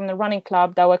guys from the running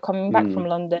club that were coming back from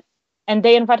London, and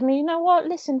they invited me. You know what?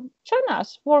 Listen, join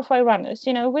us, Warfare Runners.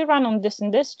 We run on this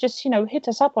and this. Just hit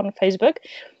us up on Facebook,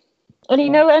 and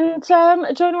and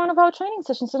join one of our training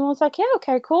sessions. And I was like, yeah,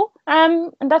 okay, cool.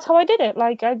 And that's how I did it.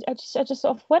 Like I just sort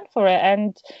of went for it,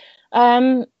 and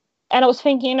I was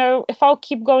thinking, if I'll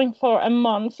keep going for a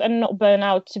month and not burn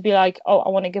out, to be like, oh, I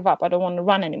want to give up, I don't want to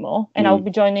run anymore, and I'll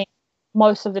be joining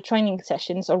most of the training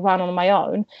sessions or run on my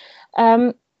own,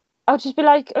 I'll just be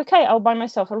like, okay, I'll buy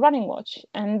myself a running watch,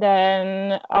 and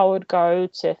then I would go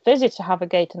to Physio to have a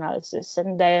gait analysis,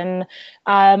 and then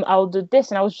I'll do this,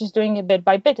 and I was just doing it bit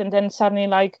by bit, and then suddenly,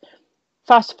 like,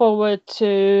 fast forward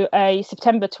to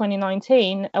September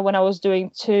 2019, when I was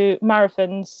doing 2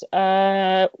 marathons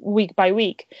week by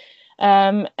week.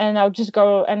 And I'll just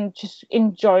go and just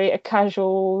enjoy a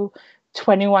casual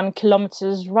 21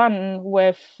 kilometers run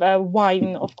with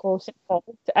wine, of course,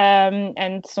 involved,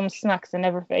 and some snacks and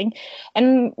everything.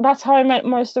 And that's how I met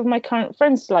most of my current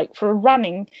friends, like for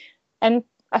running. And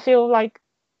I feel like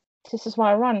this is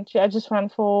why I run. I just run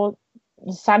for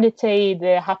the sanity,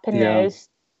 the happiness,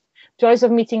 joys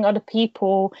of meeting other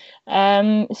people,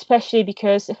 especially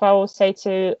because if I will say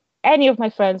to any of my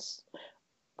friends,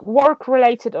 work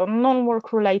related or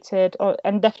non-work related,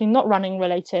 and definitely not running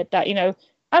related, that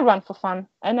I run for fun,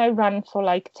 and I run for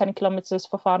like 10 kilometers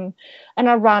for fun, and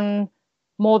I run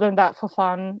more than that for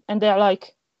fun, and they're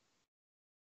like,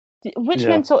 which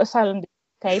mental asylum,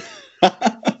 okay?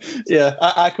 Yeah,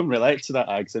 I can relate to that,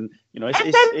 Ags, and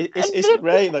it's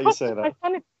great that you say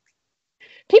that.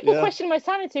 People question my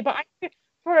sanity, but I know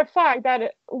for a fact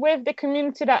that with the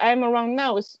community that I'm around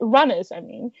now, is runners,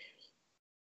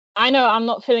 I know I'm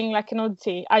not feeling like an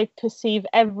oddity. I perceive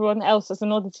everyone else as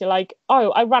an oddity. Like,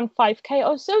 oh, I ran 5K.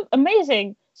 Oh, so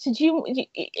amazing. So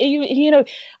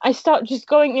I start just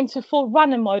going into full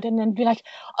runner mode, and then be like,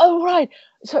 oh, right.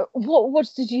 So what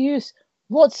did you use?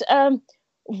 What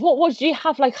do you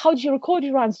have? Like, how do you record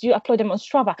your runs? Do you upload them on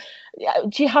Strava?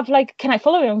 Do you have, like, can I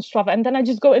follow you on Strava? And then I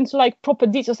just go into like proper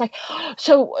details, like,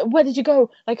 so where did you go?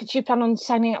 Like, do you plan on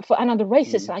signing up for another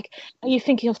races? Like, are you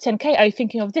thinking of 10K? Are you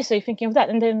thinking of this? Are you thinking of that?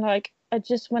 And then, like, I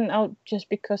just went out just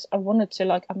because I wanted to.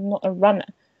 Like, I'm not a runner.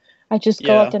 I just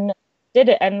go out and did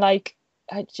it, and like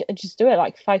I just do it,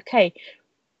 like 5K.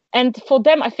 And for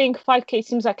them, I think 5K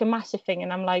seems like a massive thing,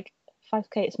 and I'm like,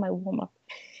 5K is my warm up.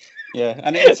 Yeah,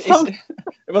 and it's well,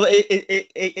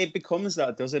 it becomes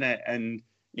that, doesn't it? And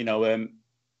you know,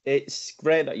 it's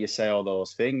great that you say all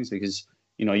those things, because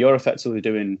you know you're effectively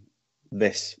doing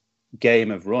this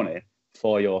game of running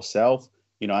for yourself.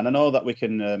 You know, and I know that we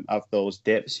can have those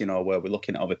dips, you know, where we're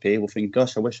looking at other people, think,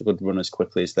 "Gosh, I wish I could run as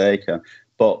quickly as they can."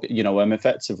 But you know,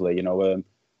 effectively, you know,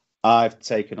 I've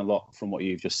taken a lot from what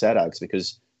you've just said, Ags,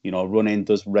 because you know, running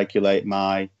does regulate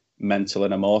my mental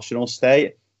and emotional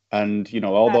state. And you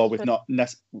know, although we've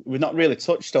not really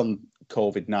touched on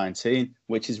COVID-19,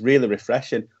 which is really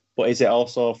refreshing, but is it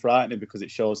also frightening because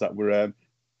it shows that we're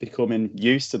becoming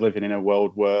used to living in a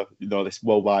world where you know this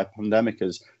worldwide pandemic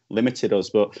has limited us?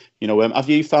 But you know, have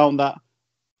you found that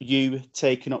you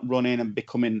taking up running and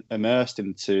becoming immersed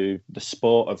into the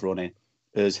sport of running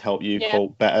has helped you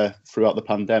cope better throughout the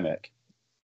pandemic?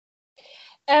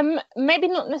 Maybe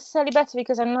not necessarily better,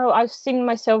 because I know I've seen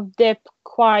myself dip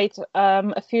quite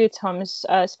a few times,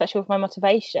 especially with my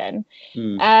motivation.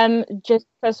 Just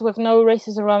because with no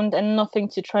races around and nothing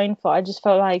to train for, I just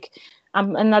felt like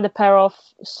I'm another pair of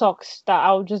socks that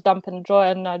I'll just dump in the drawer,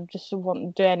 and I just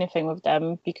won't do anything with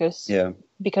them because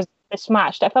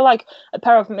mismatched. I feel like a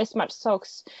pair of mismatched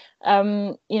socks.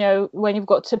 You know, when you've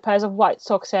got two pairs of white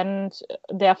socks and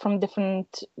they are from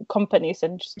different companies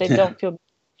and just, they don't feel.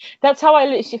 That's how I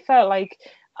literally felt. Like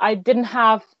I didn't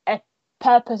have a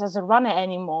purpose as a runner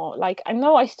anymore. Like I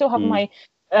know I still have my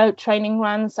training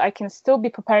runs. I can still be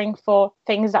preparing for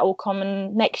things that will come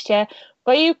in next year,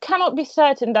 but you cannot be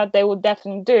certain that they will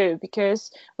definitely do,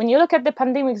 because when you look at the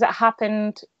pandemics that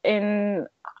happened in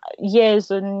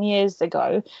years and years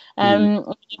ago,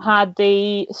 you had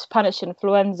the Spanish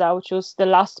influenza, which was the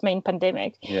last main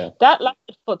pandemic. That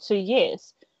lasted for 2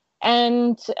 years.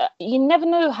 And you never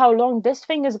know how long this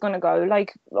thing is going to go.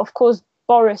 Like, of course,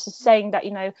 Boris is saying that,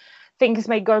 you know, things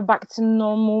may go back to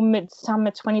normal mid-summer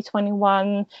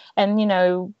 2021, and, you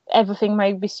know, everything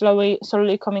may be slowly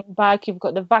coming back. You've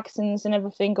got the vaccines and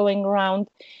everything going around.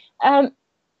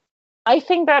 I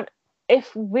think that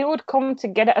if we would come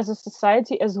together as a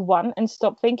society as one and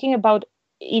stop thinking about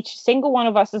each single one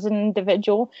of us as an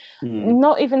individual,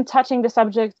 not even touching the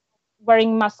subject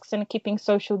wearing masks and keeping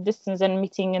social distance and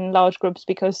meeting in large groups,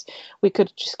 because we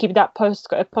could just keep that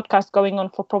podcast going on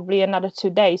for probably another 2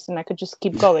 days, and I could just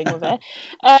keep going with it.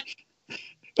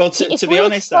 Well, to be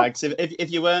honest, Ags,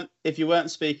 if you weren't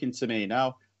speaking to me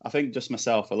now, I think just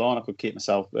myself alone, I could keep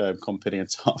myself company and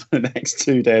top for the next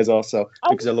 2 days or so,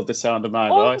 because I love the sound of my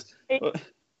voice.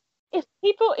 If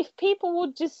people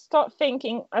would just start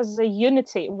thinking as a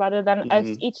unity rather than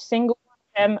as each single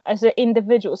as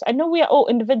individuals. I know we are all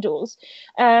individuals,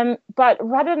 but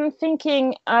rather than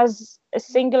thinking as a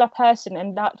singular person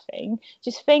in that thing,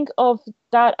 just think of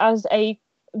that as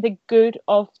the good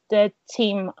of the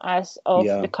team, as of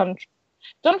the country.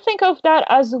 Don't think of that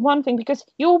as one thing, because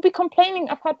you will be complaining.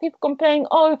 I've had people complaining,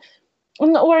 "Oh,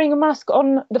 I'm not wearing a mask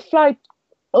on the flight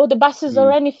or the buses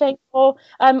or anything," or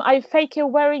I fake it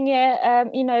wearing it,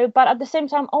 you know, but at the same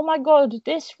time, oh my God,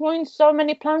 this ruined so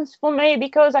many plans for me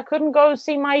because I couldn't go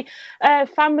see my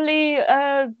family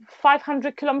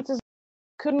 500 kilometers,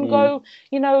 couldn't go,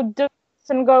 you know,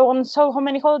 and go on so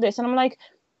many holidays. And I'm like,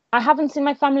 I haven't seen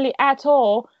my family at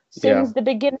all since the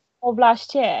beginning of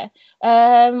last year.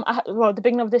 The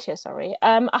beginning of this year, sorry.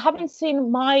 I haven't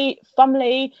seen my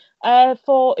family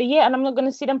for a year, and I'm not going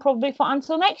to see them probably for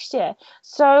until next year.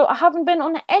 So I haven't been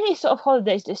on any sort of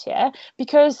holidays this year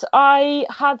because I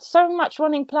had so much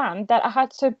running planned that I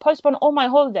had to postpone all my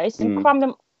holidays and cram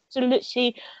them to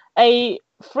literally a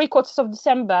 3/4 of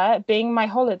December being my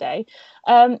holiday,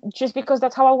 just because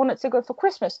that's how I wanted to go for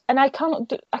Christmas. And I cannot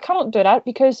do that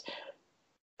because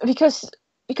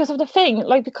of the thing,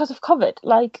 like because of COVID,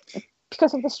 like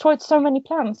because I've destroyed so many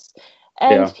plans.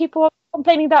 And people are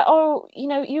complaining that, oh, you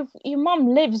know, your mum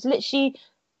lives literally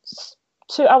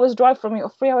 2 hours drive from you or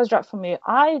 3 hours drive from you.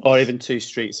 Or even 2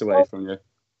 streets away from you.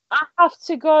 I have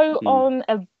to go on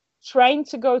a train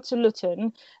to go to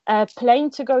Luton, a plane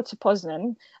to go to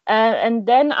Poznan, and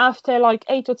then after like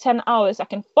 8 or 10 hours, I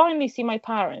can finally see my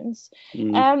parents.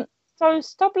 So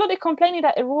stop bloody complaining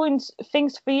that it ruins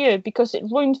things for you, because it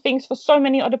ruins things for so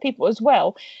many other people as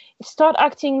well. Start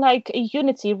acting like a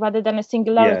unity rather than a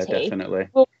singularity. Yeah, definitely.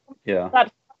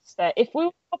 That faster. If we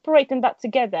operate in that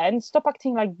together and stop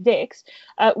acting like dicks,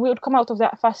 we would come out of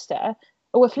that faster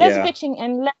with less bitching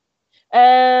and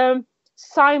less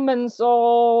Simons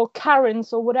or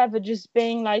Karens or whatever just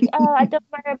being like, oh, I don't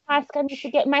wear a mask, I need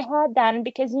to get my hair done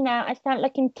because, you know, I sound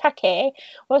looking tacky.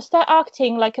 Well, start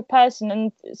acting like a person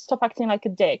and stop acting like a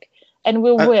dick, and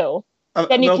we will.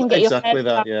 Then you can get exactly your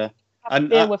hair that, And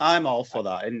deal with. I'm all for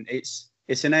that, and it's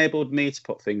enabled me to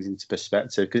put things into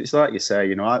perspective, because it's like you say,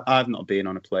 you know, I've not been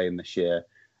on a plane this year,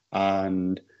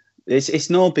 and it's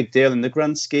no big deal in the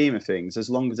grand scheme of things, as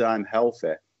long as I'm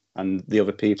healthy and the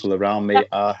other people around me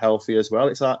are healthy as well.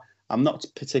 It's like, I'm not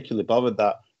particularly bothered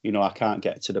that, you know, I can't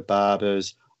get to the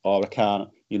barbers, or I can't,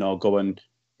 you know, go and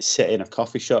sit in a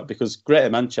coffee shop, because Greater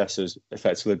Manchester's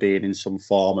effectively being in some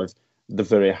form of the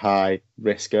very high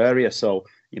risk area. So,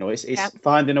 you know, it's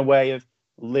finding a way of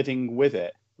living with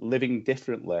it, living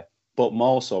differently, but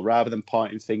more so, rather than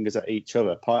pointing fingers at each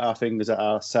other, point our fingers at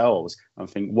ourselves and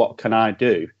think, what can I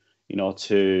do, you know,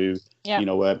 to, you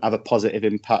know, have a positive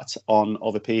impact on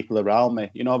other people around me,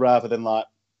 you know, rather than like,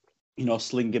 you know,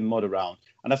 slinging mud around.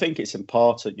 And I think it's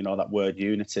important, you know, that word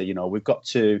unity, you know, we've got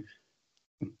to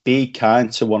be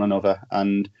kind to one another.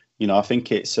 And, you know, I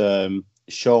think it's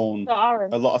shown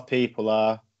a lot of people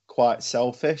are quite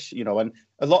selfish, you know, and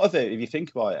a lot of it, if you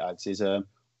think about it, Ads, is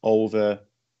over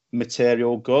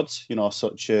material goods, you know,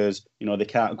 such as, you know, they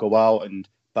can't go out and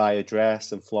buy a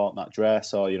dress and flaunt that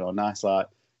dress, or, you know, a nice, like,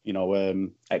 you know,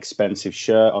 expensive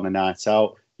shirt on a night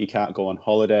out. You can't go on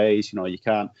holidays, you know, you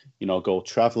can't, you know, go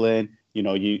traveling, you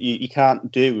know, you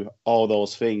can't do all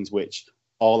those things, which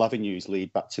all avenues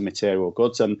lead back to material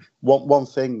goods. And one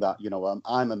thing that, you know,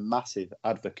 I'm a massive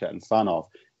advocate and fan of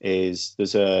is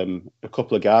there's a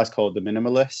couple of guys called The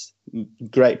Minimalists,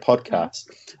 great podcast,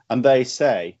 and they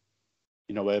say,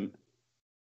 you know,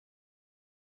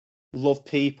 love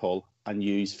people and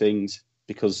use things,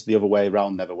 because the other way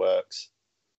around never works.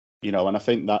 You know, and I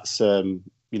think that's, you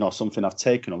know, something I've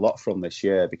taken a lot from this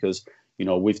year, because, you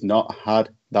know, we've not had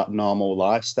that normal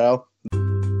lifestyle.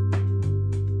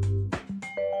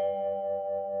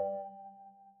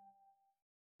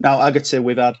 Now, Agatha,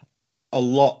 we've had a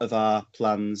lot of our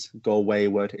plans go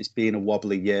wayward. It's been a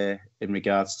wobbly year in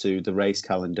regards to the race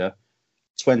calendar.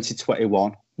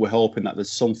 2021, we're hoping that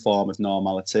there's some form of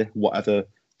normality, whatever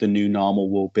the new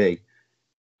normal will be.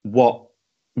 What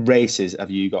races have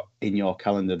you got in your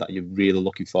calendar that you're really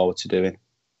looking forward to doing?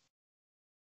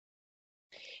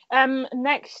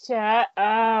 Next year,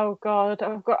 oh god,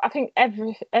 I think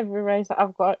every race that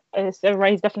I've got is a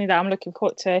race definitely that I'm looking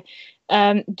forward to,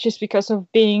 just because of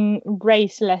being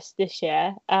raceless this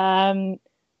year.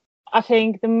 I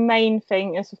think the main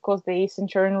thing is, of course, the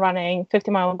Centurion Running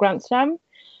 50-mile Grand Slam.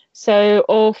 So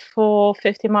all 4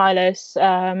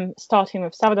 50-milers, starting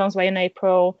with South Downs Way in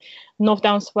April, North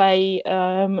Downs Way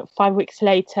 5 weeks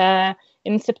later.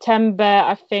 In September,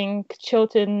 I think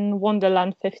Chiltern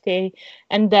Wonderland 50,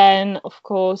 and then, of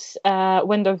course,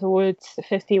 Wendover Woods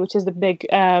 50, which is the big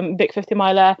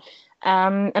 50-miler.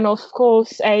 And of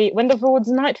course, a Wendover Woods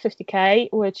Night 50K,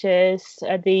 which is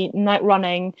the night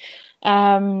running.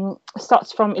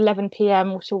 Starts from 11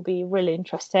 p.m, which will be really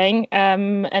interesting.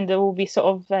 And there will be sort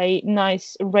of a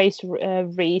nice race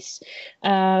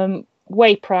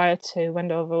way prior to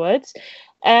Wendover Woods.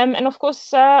 And of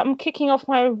course, I'm kicking off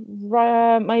my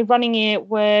running year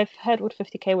with Herdwood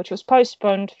 50K, which was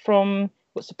postponed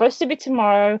was supposed to be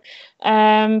tomorrow,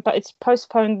 but it's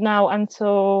postponed now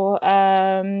until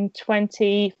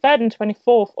 23rd and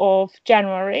 24th of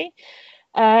January.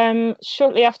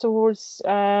 Shortly afterwards,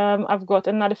 I've got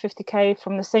another 50K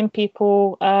from the same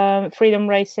people, Freedom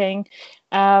Racing.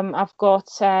 I've got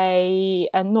a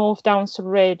North Downs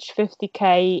Ridge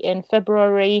 50K in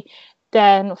February.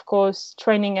 Then, of course,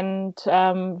 training and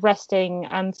resting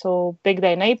until big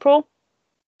day in April.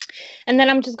 And then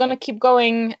I'm just going to keep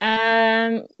going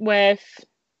with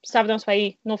South Downs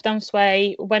Way, North Downs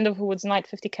Way, Wendover Woods Night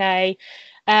 50K.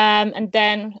 And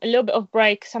then a little bit of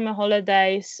break, summer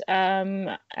holidays.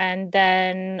 And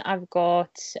then I've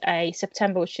got a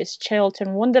September, which is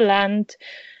Chiltern Wonderland.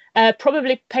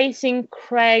 Probably pacing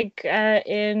Craig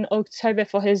in October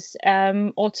for his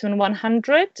Autumn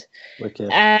 100.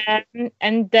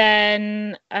 And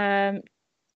then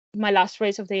my last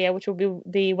race of the year, which will be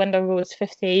the Wendover Woods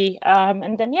 50.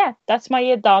 And then, that's my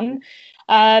year done.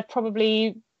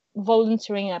 Probably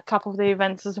volunteering at a couple of the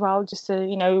events as well, just to,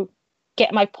 you know,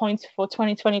 get my points for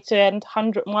 2022 and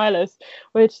 100 milers,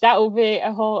 which that will be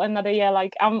a whole another year.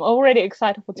 Like, I'm already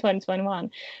excited for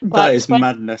 2021. That is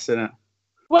madness, isn't it?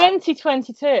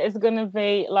 2022 is going to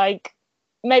be like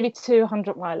maybe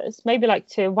 200 milers, maybe like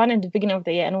one in the beginning of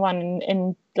the year and one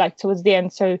in like towards the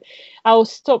end. So I'll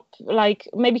stop like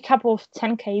maybe a couple of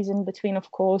 10Ks in between,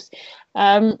 of course,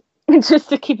 just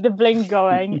to keep the bling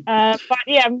going. But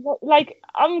yeah, like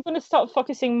I'm going to start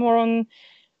focusing more on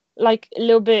like a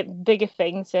little bit bigger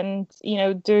things, and, you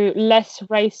know, do less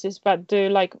races, but do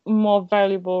like more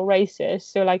valuable races.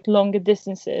 So like longer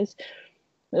distances.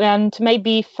 and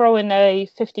maybe throw in a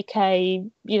 50k,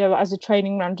 you know, as a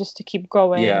training run just to keep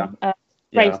going.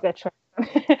 Raise their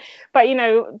training. But, you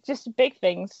know, just big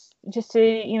things, just to,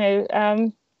 you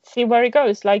know, see where it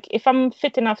goes. Like, if I'm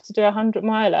fit enough to do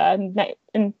 100-miler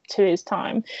in 2 years'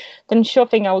 time, then sure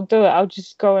thing I'll do it. I'll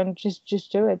just go and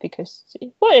just do it, because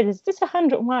what is this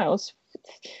 100 miles?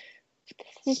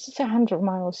 It's just 100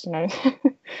 miles, you know.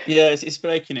 Yeah, it's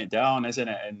breaking it down, isn't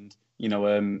it? And, you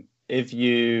know, if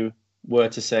you were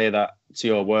to say that to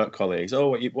your work colleagues,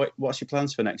 oh, what's your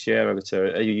plans for next year,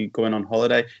 Agatha? Are you going on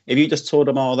holiday? If you just told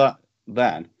them all that,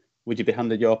 then would you be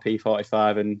handed your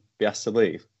P45 and be asked to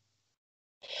leave?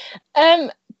 I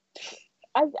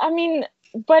mean,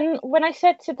 when I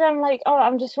said to them, like, oh,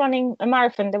 I'm just running a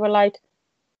marathon, they were like,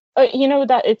 oh, you know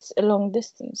that it's a long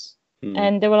distance.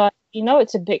 And they were like, you know,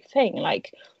 it's a big thing.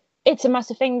 Like, it's a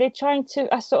massive thing. They're trying to,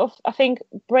 I think,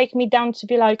 break me down to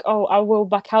be like, oh, I will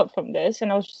back out from this.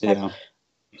 And I was just like, oh,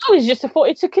 it's just a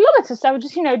 42 kilometers. I was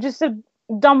just, you know, just a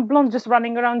dumb blonde just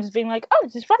running around, just being like, oh,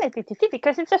 just run it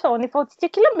because it's just only 42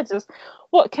 kilometers.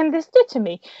 What can this do to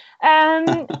me? And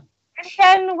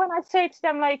then when I say to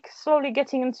them, like, slowly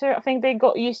getting into, I think they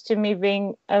got used to me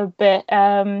being a bit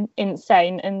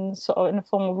insane and sort of in the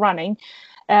form of running.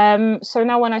 So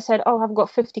now when I said, oh, I've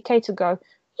got 50k to go,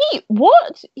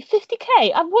 what?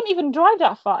 50k? I won't even drive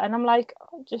that far. And I'm like,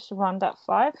 oh, just run that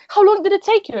far. How long did it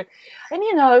take you? And,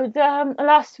 you know,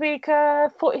 last week,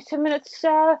 42 minutes,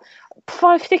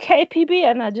 50k PB,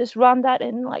 and I just ran that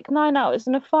in like 9 hours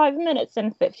and 5 minutes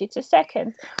and 52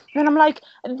 seconds. And I'm like,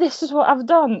 this is what I've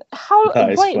done.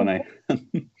 That is funny.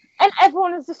 And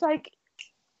everyone is just like,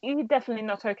 you're definitely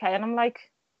not okay. And I'm like,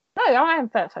 no, I am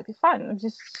perfectly fine. I'm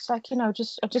just like, you know,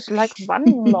 I just like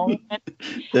running long.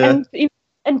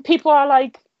 And people are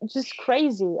like, just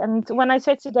crazy. And when I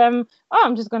said to them, oh,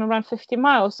 I'm just going to run 50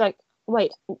 miles, like,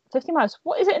 wait, 50 miles?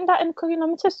 What is it in that in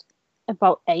kilometers?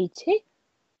 About 80?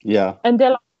 Yeah. And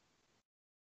they're like,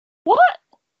 what?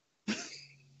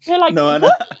 They're like, no,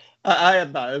 what? I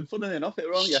had that. And funnily enough, it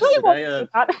was on yesterday.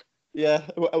 Yeah,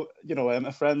 you know,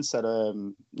 a friend said,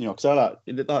 you know, because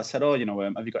I said, oh, you know,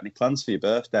 have you got any plans for your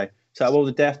birthday? So, well,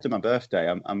 the day after my birthday,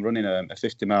 I'm running a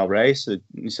 50-mile race.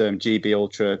 It's GB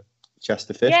Ultra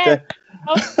Chester 50. Yeah.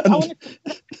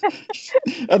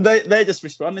 And they just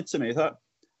responded to me. I thought,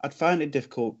 I'd find it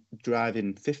difficult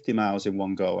driving 50 miles in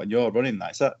one go, and you're running that.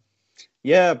 It's that,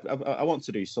 yeah, I want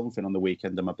to do something on the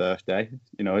weekend of my birthday.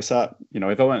 You know, it's that, you know,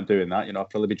 if I weren't doing that, you know, I'd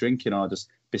probably be drinking or just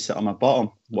be sat on my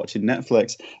bottom watching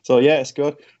Netflix. So yeah, it's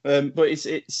good. But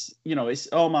it's you know, it's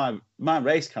all my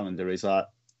race calendar is like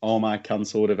all my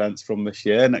cancelled events from this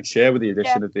year, next year, with the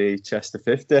addition of the Chester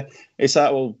 50. It's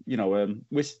like, well, you know,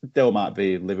 we still might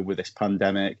be living with this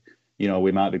pandemic. You know,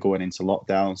 we might be going into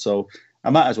lockdown. So I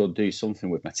might as well do something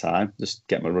with my time. Just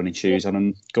get my running shoes on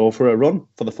and go for a run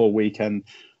for the full weekend.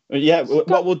 Yeah,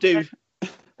 what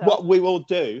we will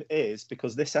do is,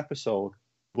 because this episode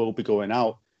will be going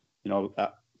out, you know,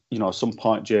 at some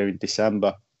point during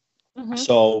December. Mm-hmm.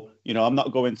 So, you know, I'm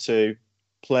not going to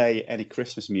play any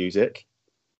Christmas music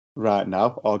right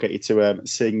now, or get you to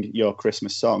sing your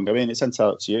Christmas song. I mean, it's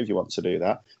entirely up to you if you want to do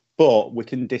that, but we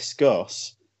can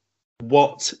discuss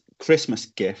what Christmas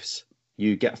gifts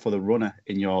you get for the runner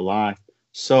in your life.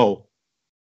 So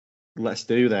let's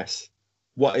do this.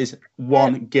 What is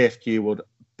one gift you would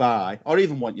buy, or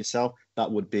even want yourself,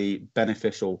 that would be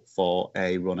beneficial for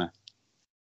a runner?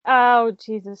 Oh,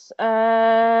 Jesus.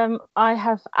 I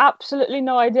have absolutely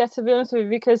no idea, to be honest with you,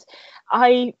 because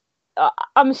I'm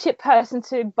a shit person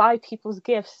to buy people's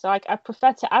gifts. Like, I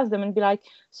prefer to ask them and be like,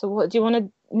 so what do you want to,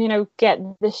 you know, get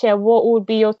this year? What would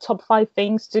be your top 5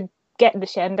 things to get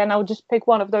this year? And then I'll just pick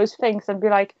one of those things and be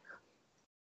like,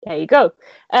 there you go.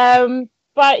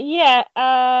 But yeah,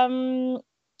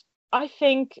 I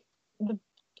think the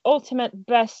ultimate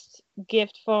best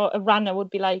gift for a runner would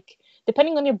be, like,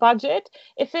 depending on your budget,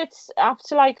 if it's up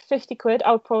to like 50 quid,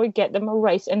 I would probably get them a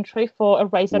race entry for a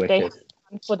race that they have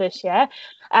for this year,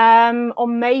 or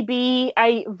maybe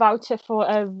a voucher for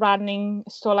a running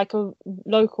store, like a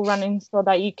local running store,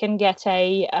 that you can get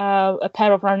a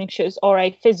pair of running shoes or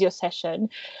a physio session,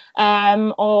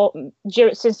 or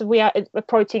since we are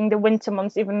approaching the winter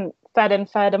months even further and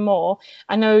further more,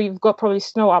 I know you've got probably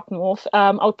snow up north,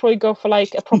 I would probably go for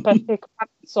like a proper thick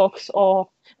socks, or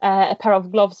a pair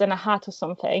of gloves and a hat or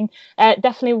something.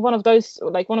 Definitely one of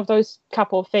those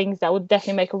couple of things that would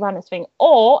definitely make a runner's thing,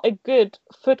 or a good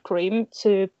foot cream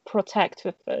to protect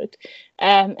the foot,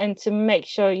 and to make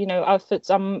sure, you know, our feet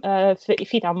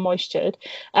are moistured.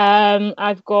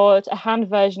 I've got a hand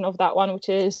version of that one, which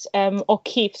is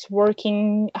O'Keeffe's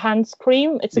Working Hands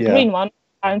Cream. It's a green one.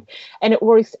 around, and it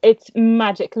works. It's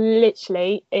magic.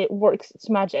 Literally, it works. It's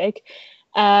magic.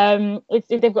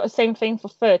 They've got the same thing for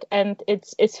foot, and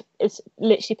it's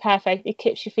literally perfect. It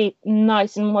keeps your feet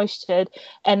nice and moistured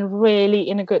and really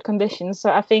in a good condition. So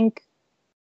I think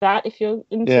that if you're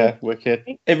into wicked.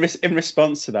 In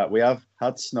response to that, we have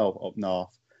had snow up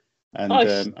north, and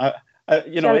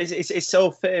it's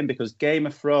so fitting because Game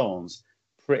of Thrones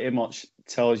pretty much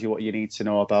tells you what you need to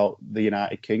know about the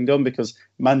United Kingdom, because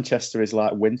Manchester is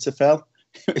like Winterfell.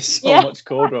 It's so much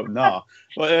colder up north.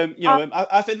 But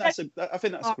I think that's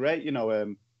great.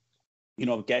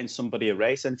 Getting somebody a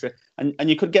race entry, and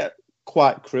you could get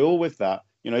quite cruel with that.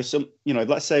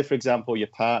 Let's say for example your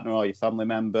partner or your family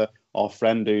member or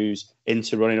friend who's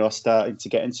into running or starting to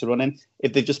get into running,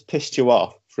 if they've just pissed you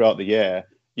off throughout the year,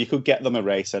 you could get them a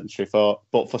race entry for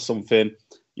something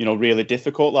really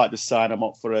difficult, like to sign them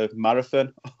up for a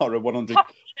marathon or a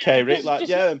 100k race. Like,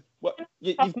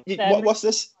 what's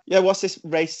this? Yeah, what's this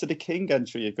race to the king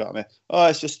entry you've got me? Oh,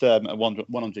 it's just a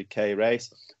 100k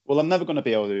race. Well, I'm never going to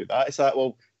be able to do that. It's like,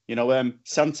 well,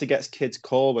 Santa gets kids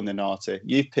cold when they're naughty.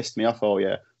 You've pissed me off all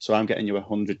year, so I'm getting you a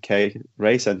 100k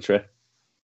race entry.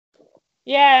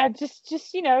 Yeah, just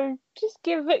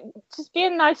give it. Just be a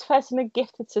nice person and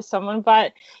gift it to someone.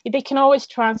 But they can always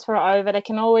transfer it over. They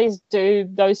can always do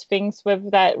those things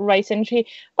with that race entry.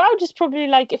 But I would just probably,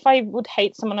 like, if I would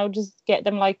hate someone, I would just get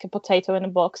them like a potato in a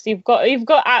box. You've got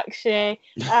actually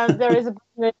there is a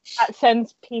business that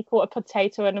sends people a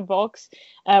potato in a box,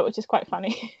 which is quite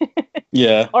funny.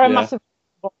 Yeah. Or a massive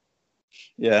box.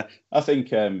 Yeah, I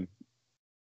think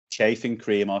chafing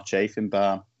cream or chafing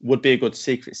balm would be a good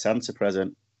Secret Santa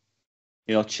present.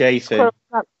 Chafing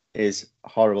is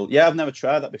horrible. Yeah, I've never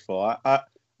tried that before.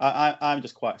 I'm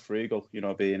just quite frugal,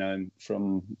 being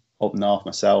from up north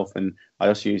myself, and I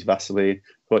just use Vaseline.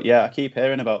 But yeah, I keep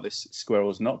hearing about this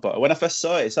squirrel's nut butter. When I first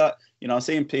saw it, it's that, I'm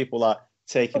seeing people like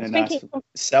taking a nice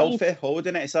selfie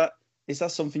holding it. Is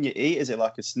that something you eat? Is it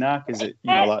like a snack? Is it,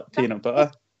 like peanut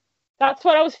butter? That's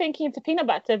what I was thinking. It's a peanut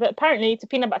butter, but apparently it's a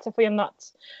peanut butter for your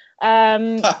nuts.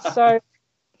 So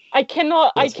I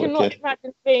cannot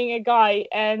imagine being a guy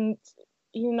and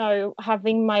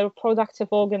having my reproductive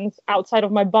organs outside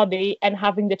of my body and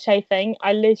having the chafing.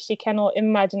 I literally cannot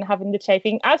imagine having the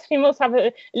chafing. As females have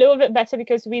a little bit better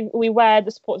because we wear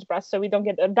the sports bra, so we don't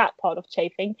get that part of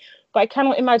chafing. But I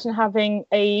cannot imagine having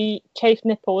a chafed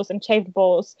nipples and chafed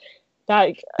balls.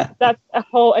 Like, that's a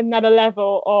whole another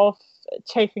level of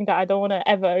chafing that I don't want to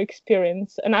ever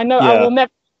experience. And I know I will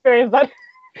never experience that.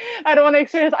 I don't want to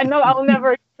experience. I know I will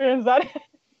never experience that.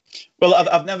 Well,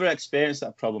 I've never experienced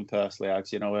that problem personally,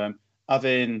 Ags.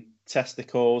 Having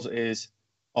testicles is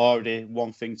already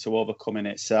one thing to overcome in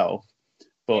itself,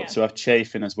 but to have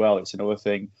chafing as well, it's another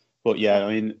thing. But yeah,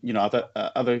 I mean,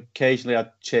 I've occasionally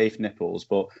had chafed nipples,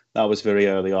 but that was very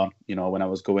early on, when I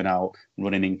was going out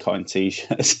running in cotton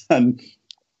t-shirts.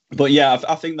 But yeah,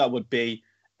 I think that would be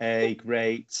a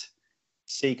great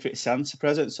Secret Santa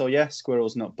present. So yeah,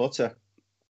 squirrel's nut butter.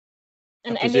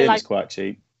 And I presume it's quite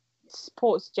cheap.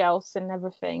 Sports gels and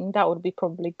everything, that would be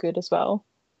probably good as well.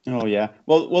 Oh yeah.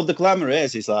 Well, the glamour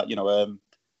is that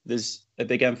there's a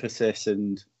big emphasis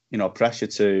and pressure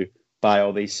to buy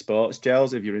all these sports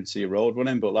gels if you're into your road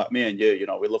running. But like me and you,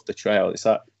 we love the trail. It's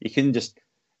like you can just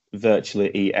virtually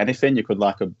eat anything. You could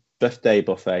like a birthday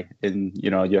buffet in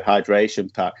your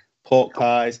hydration pack, pork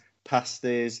pies,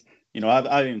 pasties.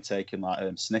 I've even taken like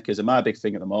Snickers, and my big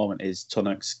thing at the moment is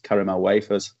Tunnocks caramel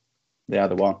wafers. They are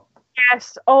the one.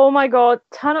 Yes. Oh my God,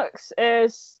 Tunnocks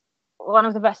is one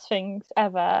of the best things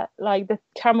ever. Like the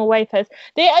caramel wafers,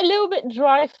 they're a little bit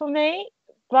dry for me,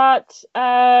 but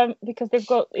because you've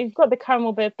got the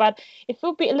caramel bit, but it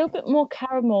will be a little bit more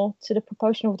caramel to the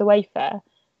proportion of the wafer.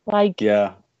 Like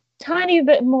tiny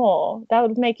bit more. That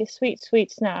would make a sweet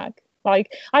snack.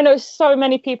 Like, I know so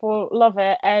many people love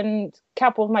it, and a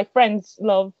couple of my friends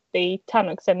love the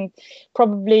Tunnocks, and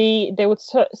probably they would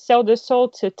sell their soul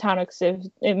to Tunnocks if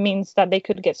it means that they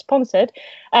could get sponsored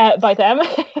by them.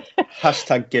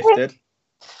 Hashtag gifted.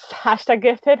 Hashtag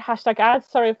gifted. Hashtag ads.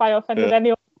 Sorry if I offended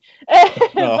anyone.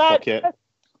 Fuck it.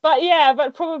 But yeah,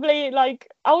 but probably like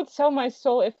I would sell my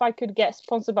soul if I could get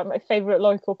sponsored by my favorite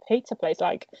local pizza place.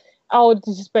 Like, I would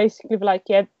just basically be like,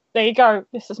 yeah, there you go.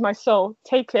 This is my soul.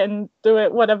 Take it and do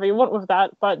it whatever you want with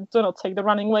that, but do not take the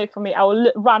running away from me. I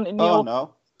will run in your. Oh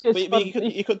no! But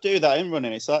you could do that in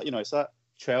running. It's that it's that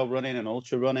trail running and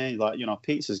ultra running. Like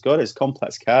pizza's good. It's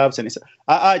complex carbs, and it's.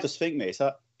 I just think this.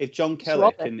 That if John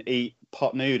Kelly can eat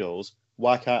pot noodles,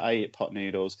 why can't I eat pot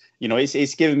noodles?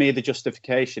 It's giving me the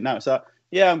justification now. It's like,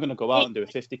 yeah, I'm going to go out and do a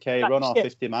 50k run or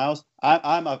 50 miles.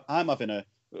 I'm having a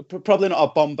probably not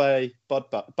a Bombay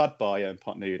bad boy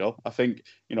pot noodle. I think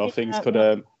things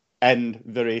could end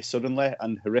very suddenly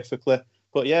and horrifically.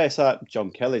 But yeah, it's like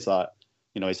John Kelly's like,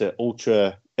 he's an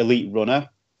ultra elite runner,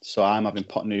 so I'm having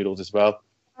pot noodles as well.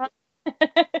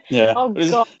 Yeah. Oh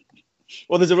God.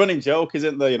 Well, there's a running joke,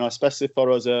 isn't there? Especially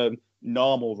for us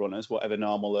normal runners, whatever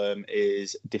normal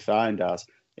is defined as,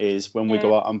 is when we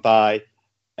go out and buy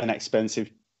an expensive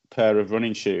pair of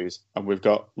running shoes and we've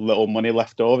got little money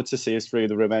left over to see us through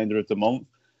the remainder of the month,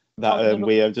 that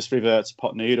we just revert to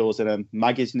pot noodles and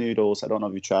Maggie's noodles. I don't know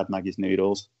if you've tried Maggie's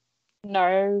noodles.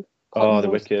 No. Oh,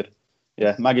 they're wicked.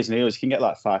 Yeah, Maggie's noodles, you can get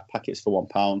like 5 packets for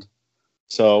 £1.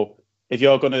 So if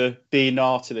you're going to be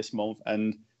naughty this month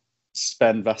and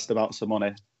spend vast amounts of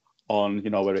money on,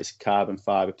 whether it's carbon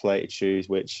fibre plated shoes,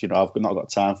 which, I've not got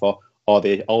time for, or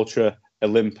the Ultra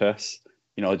Olympus,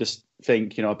 just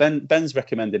think, Ben's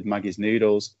recommended Maggie's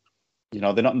noodles. They're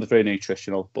not very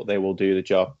nutritional, but they will do the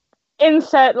job.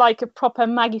 Insert like a proper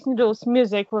Maggie's noodles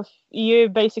music with you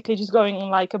basically just going in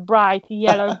like a bright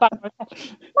yellow banner.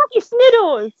 Maggie's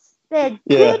noodles, they're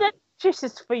good and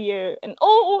nutritious for you, and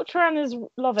all ultra runners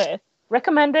love it.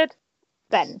 Recommended,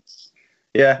 Ben.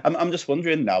 Yeah, I'm just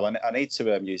wondering now, and I need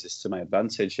to use this to my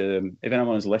advantage. If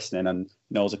anyone's listening and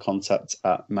knows a contact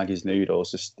at Maggie's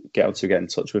Noodles, just get in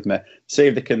touch with me. See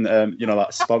if they can,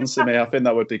 sponsor me. I think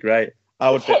that would be great.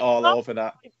 I would be all over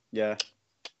that. Yeah,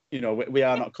 we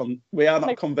are not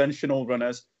conventional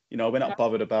runners. We're not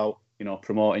bothered about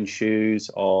promoting shoes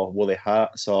or woolly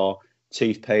hats or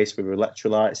toothpaste with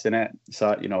electrolytes in it. So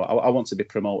I want to be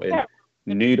promoting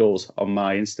noodles on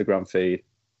my Instagram feed.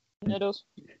 Noodles.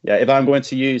 Yeah, if I'm going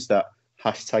to use that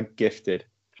 #gifted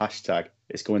hashtag,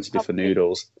 it's going to be for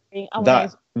noodles.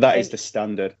 That is the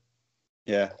standard.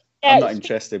 Yeah, I'm not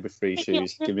interested with free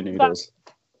shoes. Give me noodles.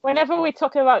 Whenever we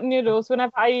talk about noodles,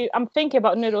 whenever I'm thinking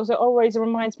about noodles, it always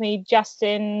reminds me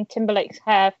Justin Timberlake's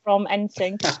hair from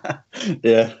NSYNC.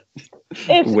 Yeah,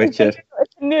 it's wicked.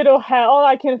 It's noodle hair. All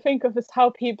I can think of is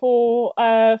how people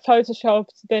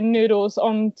photoshopped the noodles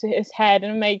onto his head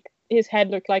and make his head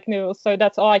look like noodles. So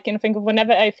that's all I can think of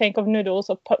whenever I think of noodles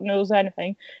or pot noodles or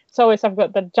anything. It's always I've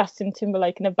got the Justin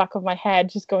Timberlake in the back of my head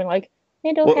just going like,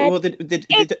 noodle head. Well, they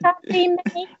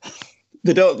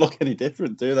don't look any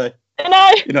different, do they?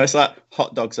 No. It's like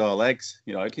hot dogs or legs.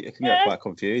 It can get quite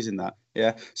confusing, that.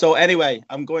 Yeah. So anyway,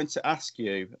 I'm going to ask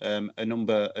you a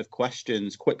number of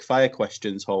questions, quick fire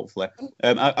questions, hopefully.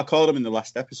 I called them in the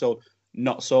last episode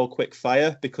not so quick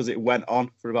fire because it went on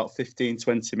for about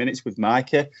 15-20 minutes with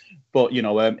Mikey, but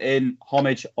in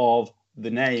homage of the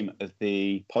name of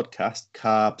the podcast,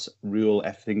 Carbs Rule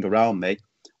Everything Around Me,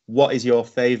 what is your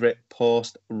favourite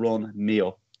post-run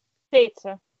meal?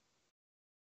 Pizza.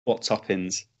 What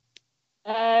toppings?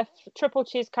 Triple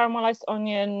cheese, caramelized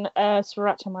onion,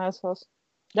 sriracha mayo sauce.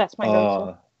 That's my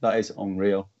go-to. That is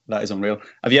unreal.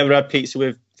 Have you ever had pizza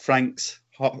with Frank's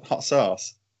hot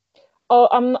sauce? Oh,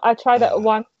 I tried it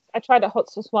once. I tried hot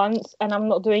sauce once, and I'm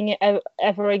not doing it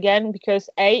ever again because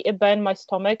A, it burned my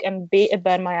stomach, and B, it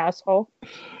burned my asshole.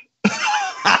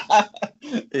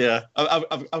 Yeah,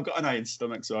 I've got an iron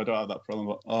stomach, so I don't have that problem.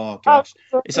 But oh gosh,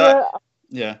 it's like,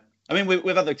 yeah. I mean,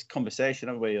 we've had this conversation,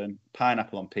 haven't we? And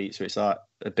pineapple on pizza, it's like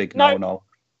a big no.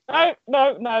 No.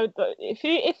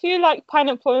 If you like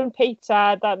pineapple on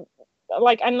pizza, that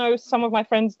like I know some of my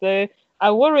friends do,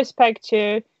 I will respect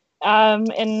you.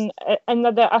 In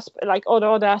another aspect, like all the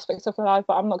other aspects of your life,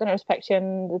 but I'm not going to respect you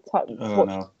in the type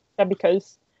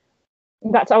because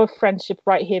that's our friendship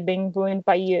right here being ruined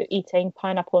by you eating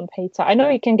pineapple on pizza. I know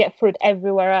you can get fruit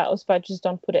everywhere else, but just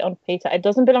don't put it on pizza. It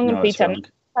doesn't belong on pizza.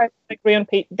 I agree on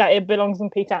pizza that it belongs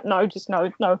on pizza. No, just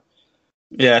no.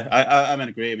 Yeah, I'm in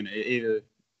agreement. It either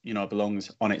belongs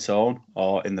on its own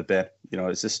or in the bin.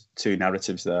 It's just two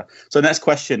narratives there. So the next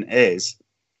question is,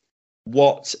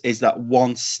 what is that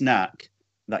one snack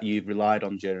that you've relied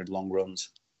on during long runs?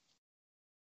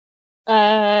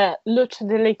 Lucha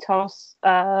de Litos,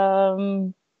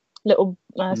 little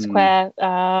square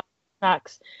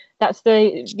snacks. That's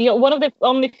the one of the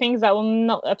only things that will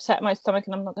not upset my stomach,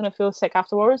 and I'm not going to feel sick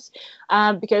afterwards.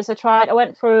 Because I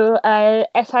went through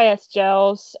SIS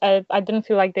gels. I didn't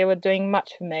feel like they were doing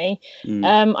much for me.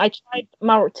 I tried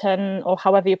Marutan, or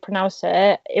however you pronounce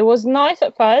it. It was nice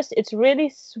at first. It's really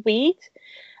sweet,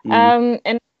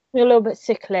 and a little bit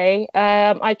sickly.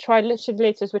 I tried Lucha de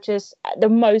Litos, which is the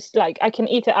most like I can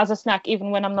eat it as a snack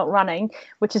even when I'm not running,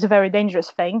 which is a very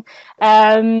dangerous thing.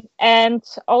 And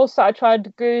also I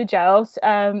tried Goo gels.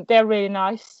 They're really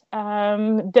nice,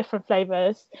 different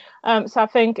flavors. So I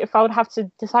think if I would have to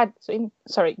decide between,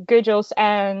 Goo gels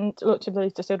and Lucha de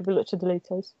Litos, it would be Lucha de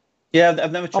Litos. Yeah,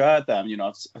 I've never tried them. You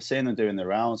know, I've seen them doing the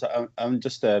rounds. I'm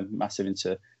just massive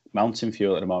into Mountain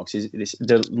Fuel at the moment. 'Cause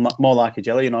they're more like a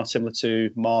jelly, you know, similar to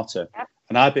Morton. Yeah.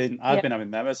 And I've been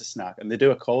having them as a snack, and they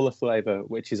do a cola flavour,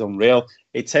 which is unreal.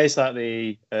 It tastes like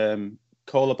the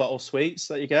cola bottle sweets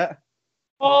that you get.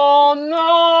 Oh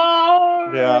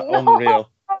no! Yeah, No! unreal.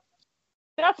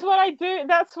 That's what I do.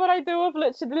 That's what I do with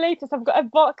literally the latest. I've got a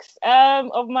box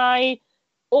of my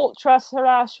ultra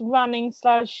slash running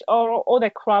slash or other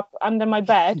crap under my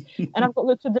bed, and I've got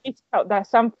literally the latest out there.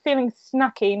 So I'm feeling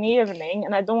snacky in the evening,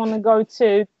 and I don't want to go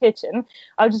to the kitchen.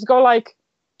 I'll just go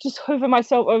just hover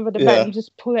myself over the bed and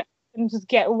just pull it and just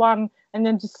get one, and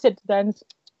then just sit there and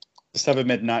Just have a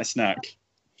midnight snack.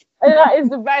 and that is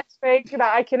the best thing that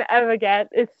I can ever get.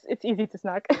 It's easy to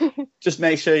snack. Just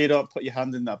make sure you don't put your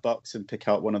hand in that box and pick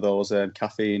out one of those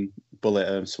caffeine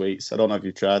bullet sweets. I don't know if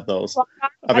you've tried those.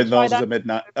 Having those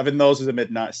as a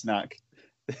midnight snack,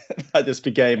 that'd just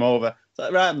be game over. It's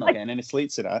like, right, I'm not getting any sleep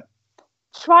tonight.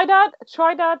 Try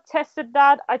that. Tested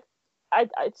that.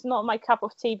 It's not my cup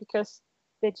of tea because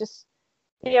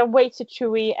they are way too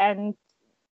chewy and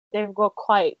they've got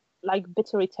quite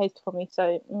bittery taste for me.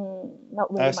 So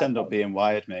not really. I just end up being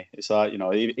wired, me. It's like, you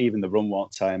know, even the rum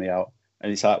won't tire me out.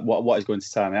 And it's like, what is going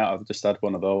to tire me out? I've just had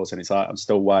one of those, and it's like I'm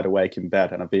still wide awake in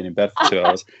bed, and I've been in bed for 2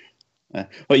 hours.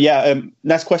 But yeah,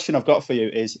 next question I've got for you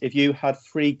is: if you had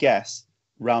 3 guests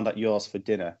round at yours for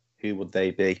dinner, who would they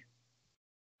be?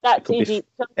 That's easy.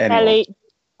 Kelly,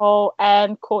 Paul,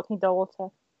 and Courtney Daughter.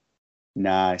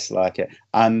 Nice, like it.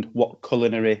 And what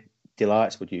culinary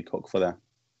delights would you cook for them?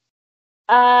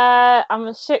 I'm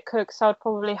a shit cook, so I'd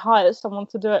probably hire someone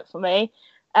to do it for me.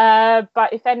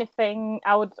 But if anything,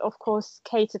 I would, of course,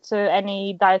 cater to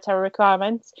any dietary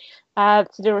requirements to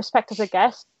the respect of the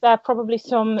guests. Probably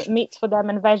some meats for them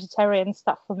and vegetarian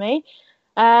stuff for me.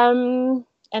 And,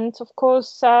 of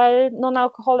course,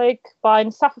 non-alcoholic,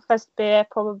 buying Sufferfest beer,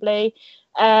 probably.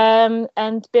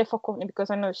 And beer for Courtney, because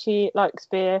I know she likes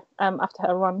beer after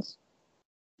her runs.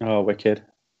 Oh, wicked.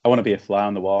 I want to be a fly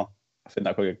on the wall. I think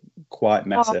that could be quite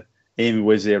messy, even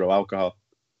with 0 alcohol.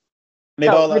 And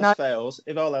if all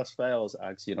else fails,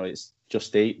 Ags, you know, it's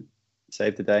just eat,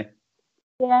 save the day.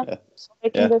 Yeah.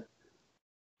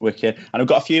 Wicked. And I've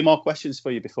got a few more questions for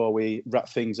you before we wrap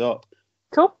things up.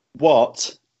 Cool.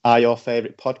 What are your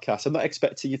favourite podcasts? I'm not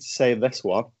expecting you to say this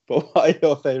one, but what are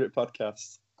your favourite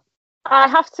podcasts? I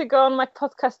have to go on my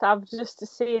podcast app just to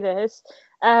see this.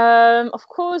 Of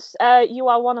course, you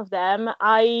are one of them.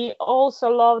 I also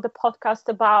love the podcast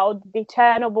about the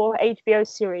Chernobyl HBO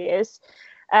series,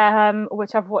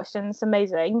 which I've watched and it's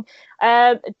amazing.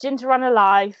 Ginger Run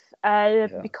Alive,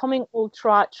 Becoming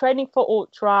Ultra, Training for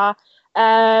Ultra,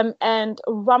 and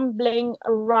Rumbling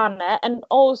Runner. And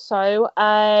also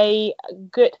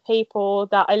good people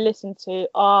that I listen to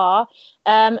are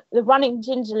the Running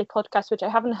Gingerly podcast, which I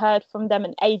haven't heard from them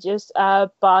in ages,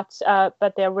 but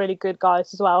they're really good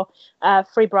guys as well.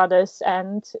 3 brothers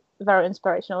and very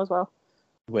inspirational as well.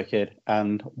 Wicked.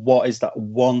 And what is that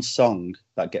one song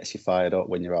that gets you fired up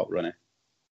when you're out running?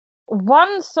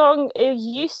 One song, it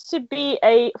used to be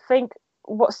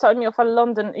what started me off in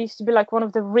London, it used to be like one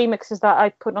of the remixes that I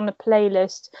put on a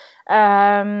playlist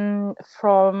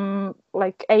from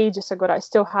like ages ago that I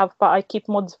still have, but I keep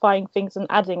modifying things and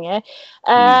adding it.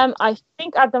 I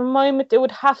think at the moment it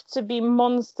would have to be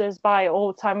Monsters by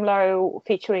All Time Low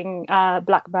featuring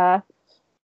Black Bear.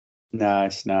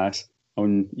 Nice.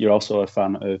 And you're also a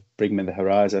fan of Bring Me the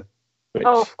Horizon, which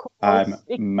of course. I'm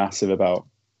massive about.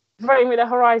 Bring Me the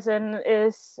Horizon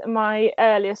is my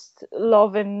earliest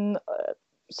love in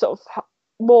sort of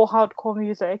more hardcore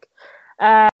music.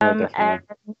 And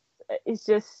it's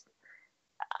just,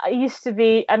 I used to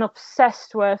be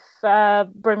obsessed with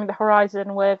Bring Me the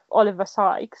Horizon with Oliver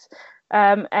Sykes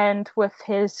and with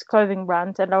his clothing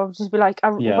brand. And I would just be like,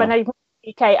 when I went to the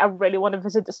UK, I really want to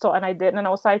visit the store, and I did. And I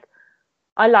was like,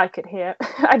 I like it here.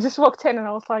 I just walked in and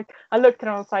I looked and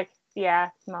I was like, yeah,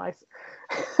 it's nice.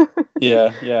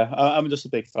 yeah. I'm just a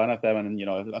big fan of them, and you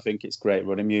know, I think it's great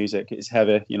running music. It's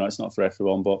heavy, you know, it's not for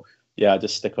everyone, but yeah, I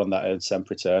just stick on that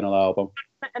Sempiternal album.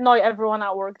 Annoy everyone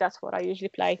at work. That's what I usually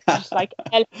play. Just like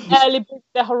early Bring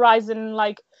the Horizon,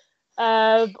 like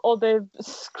all the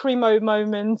screamo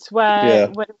moments where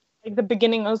like the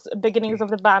beginnings of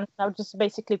the band. I would just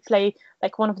basically play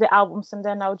like one of the albums, and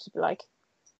then I would just be like,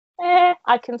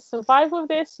 I can survive with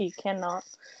this. You cannot.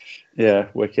 Yeah,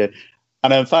 wicked.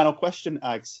 And then final question,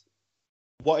 Ags.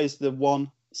 What is the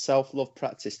one self-love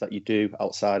practice that you do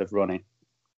outside of running?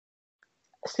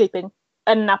 Sleeping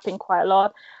and napping quite a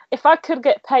lot. If I could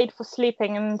get paid for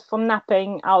sleeping and for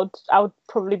napping, I would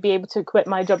probably be able to quit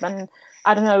my job and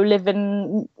I don't know, live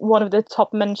in one of the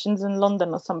top mansions in London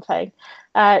or something,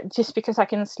 just because I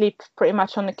can sleep pretty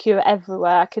much on the queue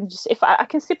everywhere. I can just, if I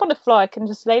can sleep on the floor, I can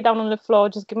just lay down on the floor,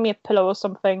 just give me a pillow or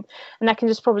something, and I can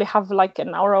just probably have like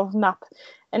an hour of nap.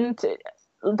 And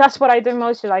that's what I do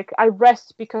mostly. Like, I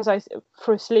rest because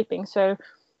through sleeping, so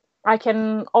I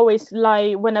can always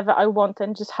lie whenever I want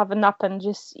and just have a nap and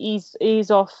just ease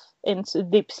off into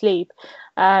deep sleep,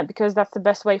 because that's the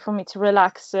best way for me to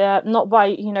relax. Not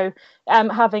by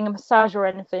having a massage or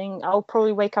anything. I'll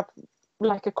probably wake up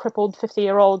like a crippled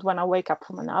 50-year-old when I wake up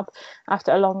from a nap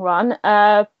after a long run.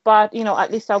 But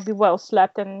at least I'll be well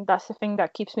slept, and that's the thing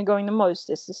that keeps me going the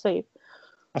most, is to sleep.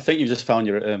 I think you've just found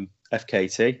your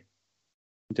FKT.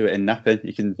 Do it in napping.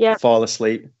 You can fall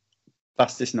asleep.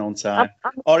 Fastest known time,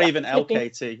 or even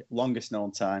LKT, longest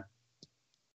known time.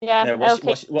 Yeah,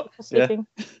 LKT.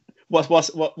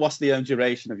 What's the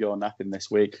duration of your napping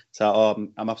this week?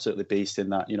 So I'm absolutely beasting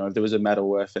that. If there was a medal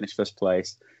where I finished first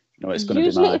place, it's going to be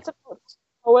usually mine. It's about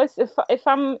 2 hours.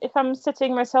 If I'm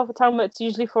setting myself a timer, it's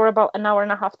usually for about an hour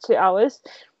and a half, 2 hours.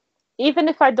 Even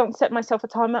if I don't set myself a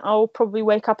timer, I'll probably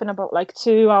wake up in about like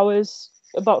 2 hours.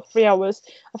 About 3 hours.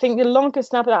 I think the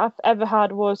longest nap that I've ever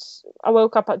had was I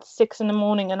woke up at 6 a.m.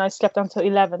 and I slept until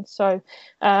 11. So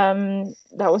that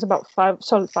was about 5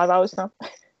 hours now.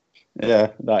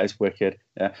 Yeah, that is wicked.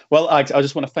 Yeah. Well, I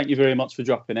just want to thank you very much for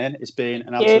dropping in. It's been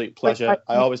an absolute pleasure.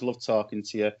 I always love talking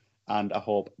to you, and I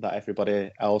hope that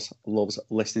everybody else loves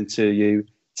listening to you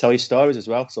tell your stories as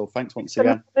well. So thanks once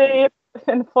again.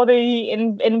 And for the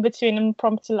in between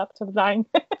impromptu laptop dying.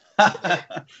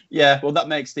 Yeah, well, that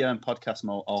makes the podcast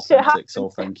more authentic. So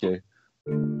thank you.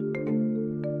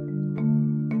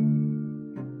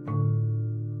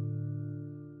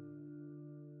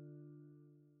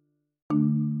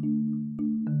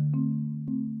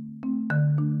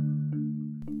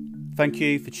 Thank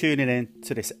you for tuning in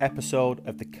to this episode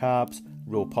of the Carbs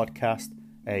Rule Podcast,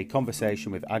 a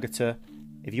conversation with Agatha.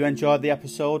 If you enjoyed the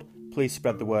episode, please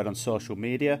spread the word on social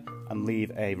media and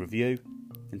leave a review.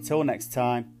 Until next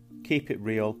time, keep it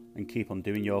real and keep on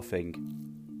doing your thing.